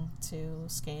returning to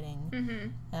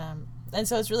skating. And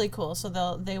so it's really cool. So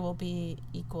they will be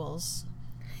equals.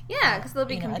 Yeah, because they'll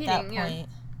be competing at that point,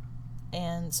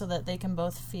 and so that they can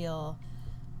both feel.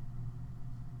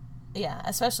 Yeah,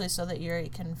 especially so that Yuri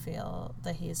can feel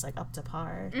that he's like up to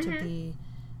par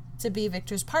to be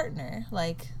Victor's partner.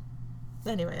 Like,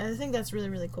 anyway, I think that's really,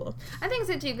 really cool. I think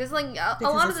so too, because a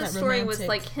lot of the story was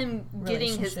like him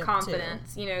getting his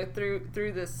confidence,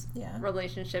 through this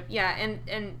relationship. Yeah,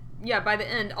 and by the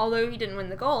end, although he didn't win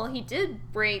the goal, he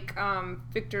did break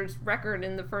Victor's record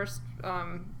in the first.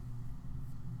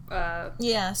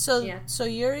 So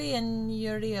Yuri and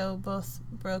Yurio both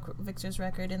broke Victor's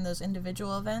record in those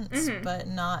individual events, but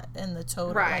not in the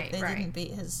total. Right, like, they didn't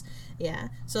beat his. Yeah,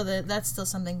 so that's still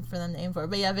something for them to aim for.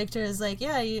 But yeah, Victor is like,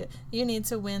 you need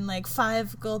to win like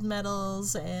 5 gold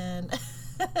medals, and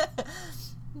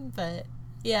but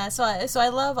yeah, so I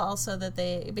love also that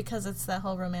they, because it's that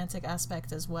whole romantic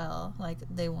aspect as well. Like,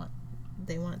 they want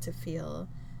to feel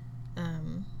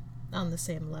on the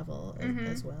same level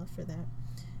as well for that.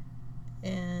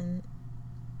 And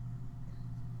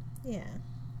yeah,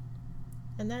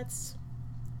 and that's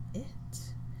it.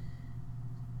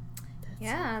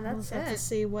 That's we'll have to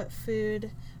see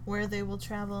where they will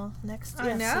travel next.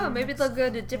 I know. Maybe they'll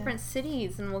go to different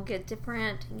cities, and we'll get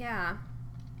different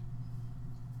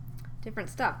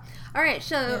stuff. All right.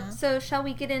 So shall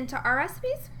we get into our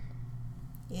recipes?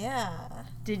 Yeah.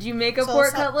 Did you make a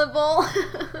pork cutlet bowl?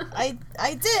 I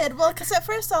did. Well, because at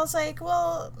first I was like,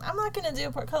 well, I'm not going to do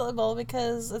a pork cutlet bowl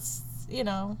because it's,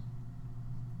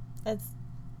 it's,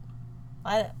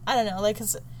 I don't know, like,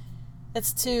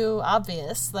 it's too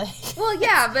obvious. Like, well,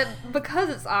 yeah, but because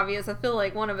it's obvious, I feel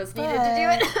like one of us needed to do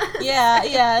it.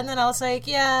 yeah. And then I was like,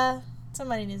 yeah,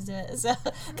 somebody needs to do it. So,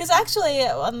 because actually,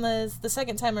 on the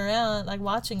second time around, like,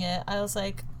 watching it, I was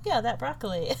like, yeah, that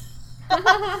broccoli.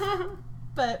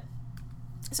 But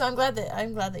so I'm glad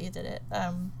that you did it.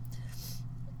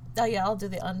 Oh yeah, I'll do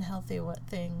the unhealthy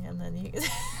thing, and then you, you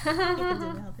can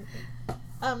do the healthy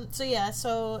thing.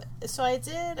 So I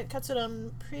did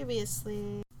katsudon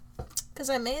previously, because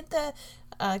I made the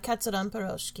katsudon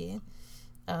pierogi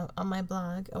on my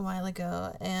blog a while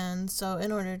ago, and so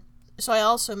I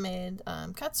also made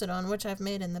katsudon, which I've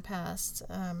made in the past.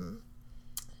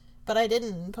 But I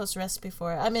didn't post a recipe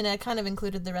for it. I mean, I kind of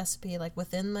included the recipe, like,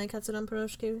 within my katsudon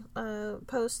pierogi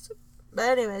post.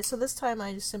 But anyway, so this time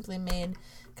I just simply made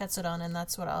katsudon, and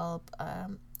that's what I'll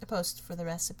post for the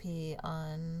recipe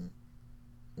on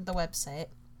the website,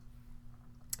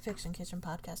 Fiction Kitchen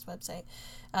Podcast website.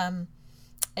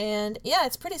 And yeah,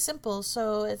 it's pretty simple.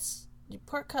 So it's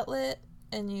pork cutlet,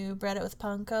 and you bread it with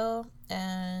panko,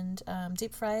 and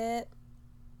deep fry it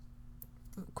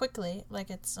quickly, like,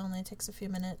 it's only takes a few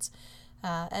minutes,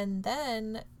 and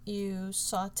then you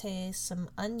saute some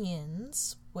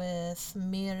onions with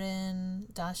mirin,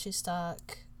 dashi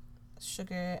stock,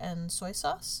 sugar, and soy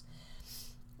sauce,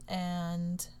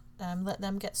 and let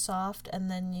them get soft,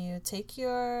 and then you take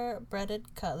your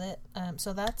breaded cutlet,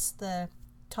 so that's the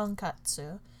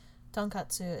tonkatsu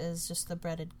is just the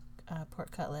breaded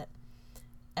pork cutlet,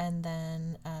 and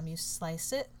then you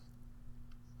slice it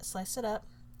up,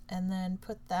 and then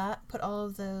put all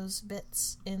of those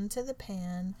bits into the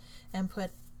pan, and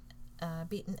put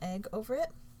beaten egg over it,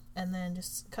 and then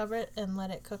just cover it and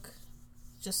let it cook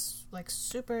just like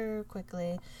super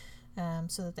quickly,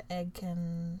 so that the egg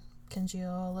can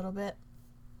congeal a little bit,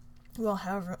 well,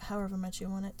 however much you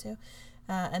want it to,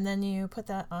 and then you put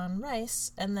that on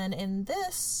rice, and then in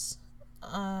this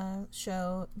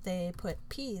show they put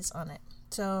peas on it.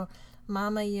 So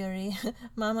Mama Yuri,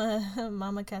 Mama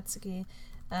Katsuki,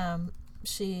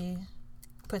 she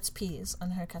puts peas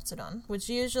on her katsudon, which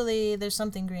usually there's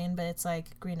something green, but it's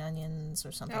like green onions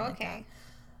or something like that.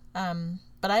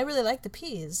 But I really like the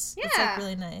peas. Yeah. It's like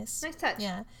really nice. Nice touch.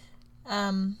 Yeah.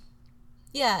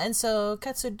 Yeah, and so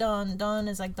katsu don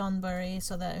is like donburi,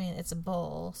 so that, I mean, it's a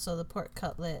bowl. So the pork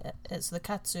cutlet, it's the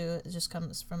katsu, it just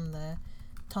comes from the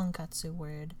tonkatsu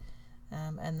word.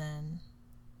 And then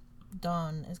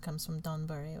don comes from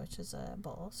donburi, which is a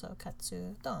bowl. So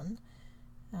katsu don,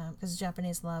 because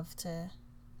Japanese love to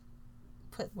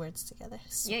put words together,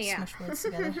 smush words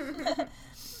together.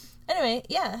 Anyway,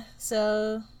 yeah,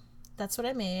 so that's what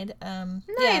I made. Nice.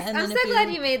 Yeah, and I'm then so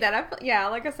glad you made that.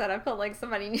 Like I said, I felt like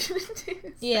somebody needed to do.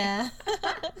 So. Yeah.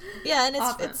 Yeah, and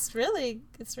Awesome. it's really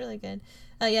good.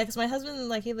 Yeah, because my husband,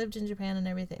 like, he lived in Japan and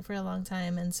everything for a long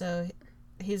time, and so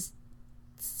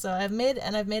I've made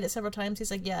it several times.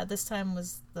 He's like, yeah, this time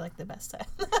was like the best time.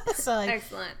 So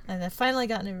Excellent. and I've finally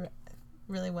gotten it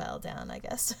really well down, I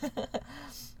guess.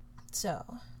 So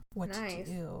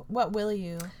what will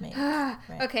you make?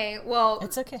 Right. Okay, well,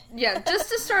 It's okay. yeah, just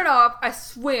to start off, I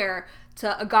swear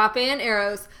to Agape and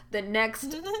Eros, the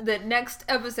next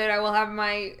episode I will have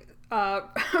my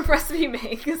recipe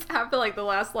make, because I feel like the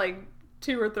last like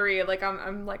 2 or 3, like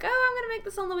I'm like, oh, I'm gonna make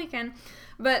this on the weekend,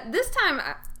 but this time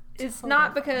it's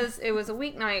not because it was a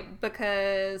weeknight,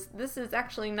 because this is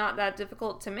actually not that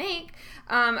difficult to make.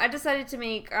 I decided to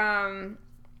make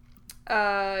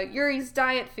Yuri's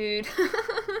diet food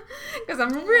because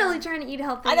I'm really trying to eat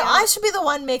healthy. I know, I should be the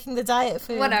one making the diet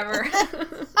food. Whatever.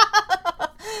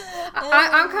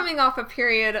 I'm coming off a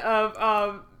period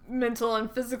of mental and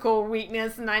physical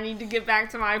weakness, and I need to get back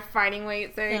to my fighting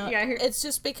weight. So No, yeah,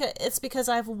 it's because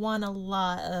I've won a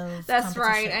lot of. That's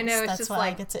right. I know, it's That's just why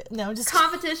like I get to, no, just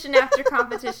competition after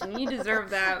competition. You deserve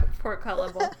that, pork cut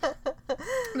level.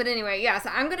 But anyway, yeah. So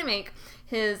I'm gonna make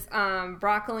his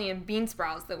broccoli and bean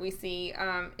sprouts that we see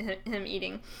him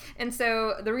eating. And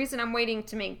so the reason I'm waiting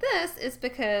to make this is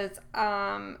because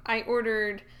I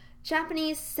ordered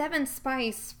Japanese 7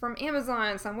 spice from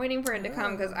Amazon, so I'm waiting for it to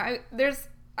come, because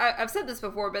I've said this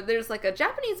before, but there's like a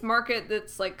Japanese market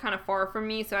that's like kind of far from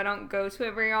me, so I don't go to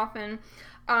it very often.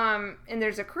 And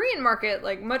there's a Korean market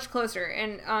like much closer,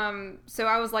 and so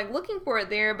I was like looking for it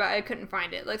there, but I couldn't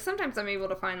find it. Like sometimes I'm able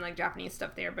to find like Japanese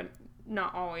stuff there, but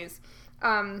not always.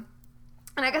 And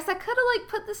I guess I could have like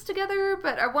put this together,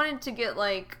 but I wanted to get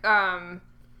like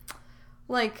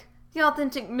the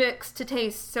authentic mix to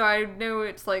taste, so I know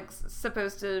it's like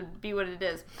supposed to be what it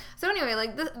is. So anyway,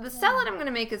 like the salad I'm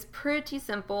gonna make is pretty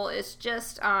simple. It's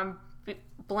just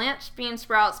blanched bean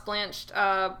sprouts, blanched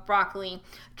broccoli,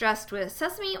 dressed with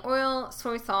sesame oil,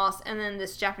 soy sauce, and then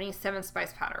this Japanese 7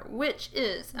 spice powder, which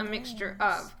is a mixture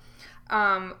of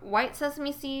white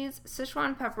sesame seeds,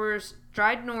 Sichuan peppers,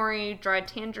 dried nori, dried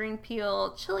tangerine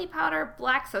peel, chili powder,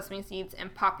 black sesame seeds,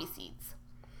 and poppy seeds.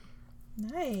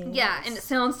 Nice. Yeah, and it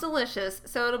sounds delicious.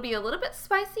 So it'll be a little bit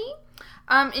spicy.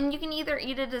 And you can either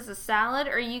eat it as a salad,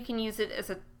 or you can use it as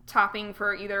a topping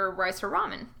for either rice or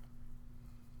ramen.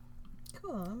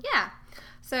 Cool. Yeah.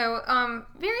 So,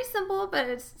 very simple, but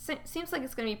it seems like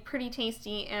it's going to be pretty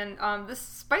tasty. And this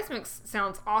spice mix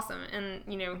sounds awesome. And,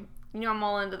 you know I'm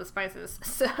all into the spices,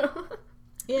 so...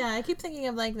 Yeah, I keep thinking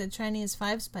of like the Chinese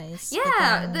 5 spice.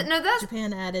 Yeah, that's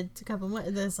Japan added a couple more.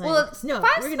 There's like, well, no, 5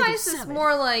 we're gonna do spice is 7.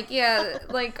 more like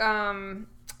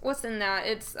what's in that?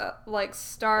 It's like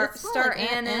star like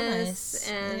anise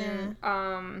and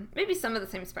yeah. Maybe some of the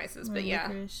same spices, but yeah.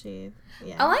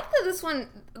 Yeah. I like that this one,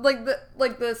 like the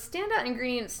standout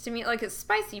ingredients to me, like it's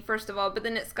spicy first of all, but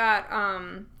then it's got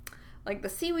like the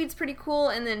seaweed's pretty cool,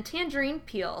 and then tangerine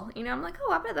peel. I'm like,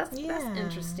 oh, I bet that's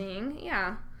interesting.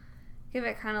 Yeah. Give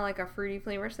it kind of like a fruity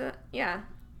flavor. So, yeah.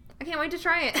 I can't wait to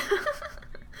try it.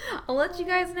 I'll let you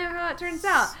guys know how it turns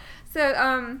out. So,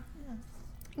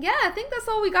 yeah, I think that's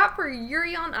all we got for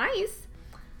Yuri on Ice.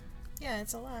 Yeah,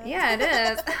 it's a lot. Yeah, it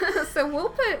is. So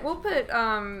we'll put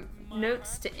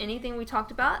notes to anything we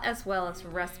talked about, as well as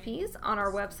recipes, on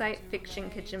our website,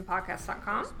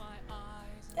 fictionkitchenpodcast.com.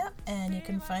 Yep, and you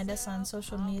can find us on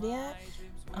social media.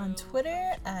 On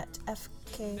Twitter at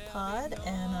FKPod,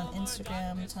 and on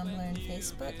Instagram, Tumblr, and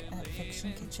Facebook at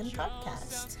Fiction Kitchen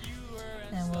Podcast.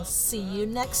 And we'll see you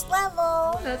next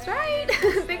level. That's right.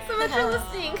 Thanks so much for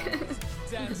listening.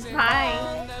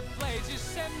 Bye.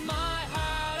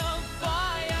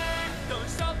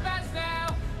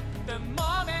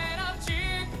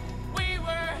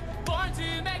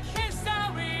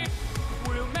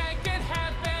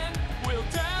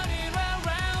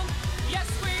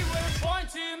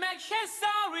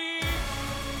 History.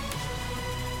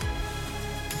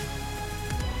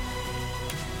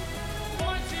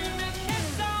 Born to make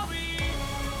history.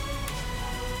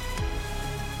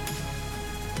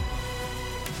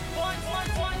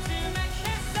 Born to make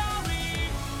history.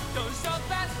 Don't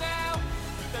stop us now.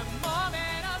 The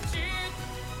moment of truth.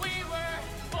 We were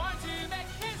born to make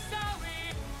history.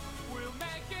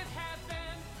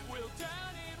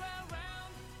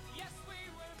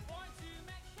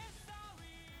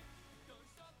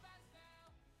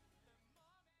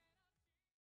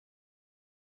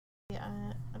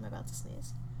 about to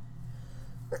sneeze.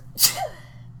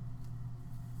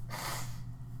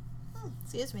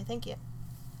 Excuse me, thank you.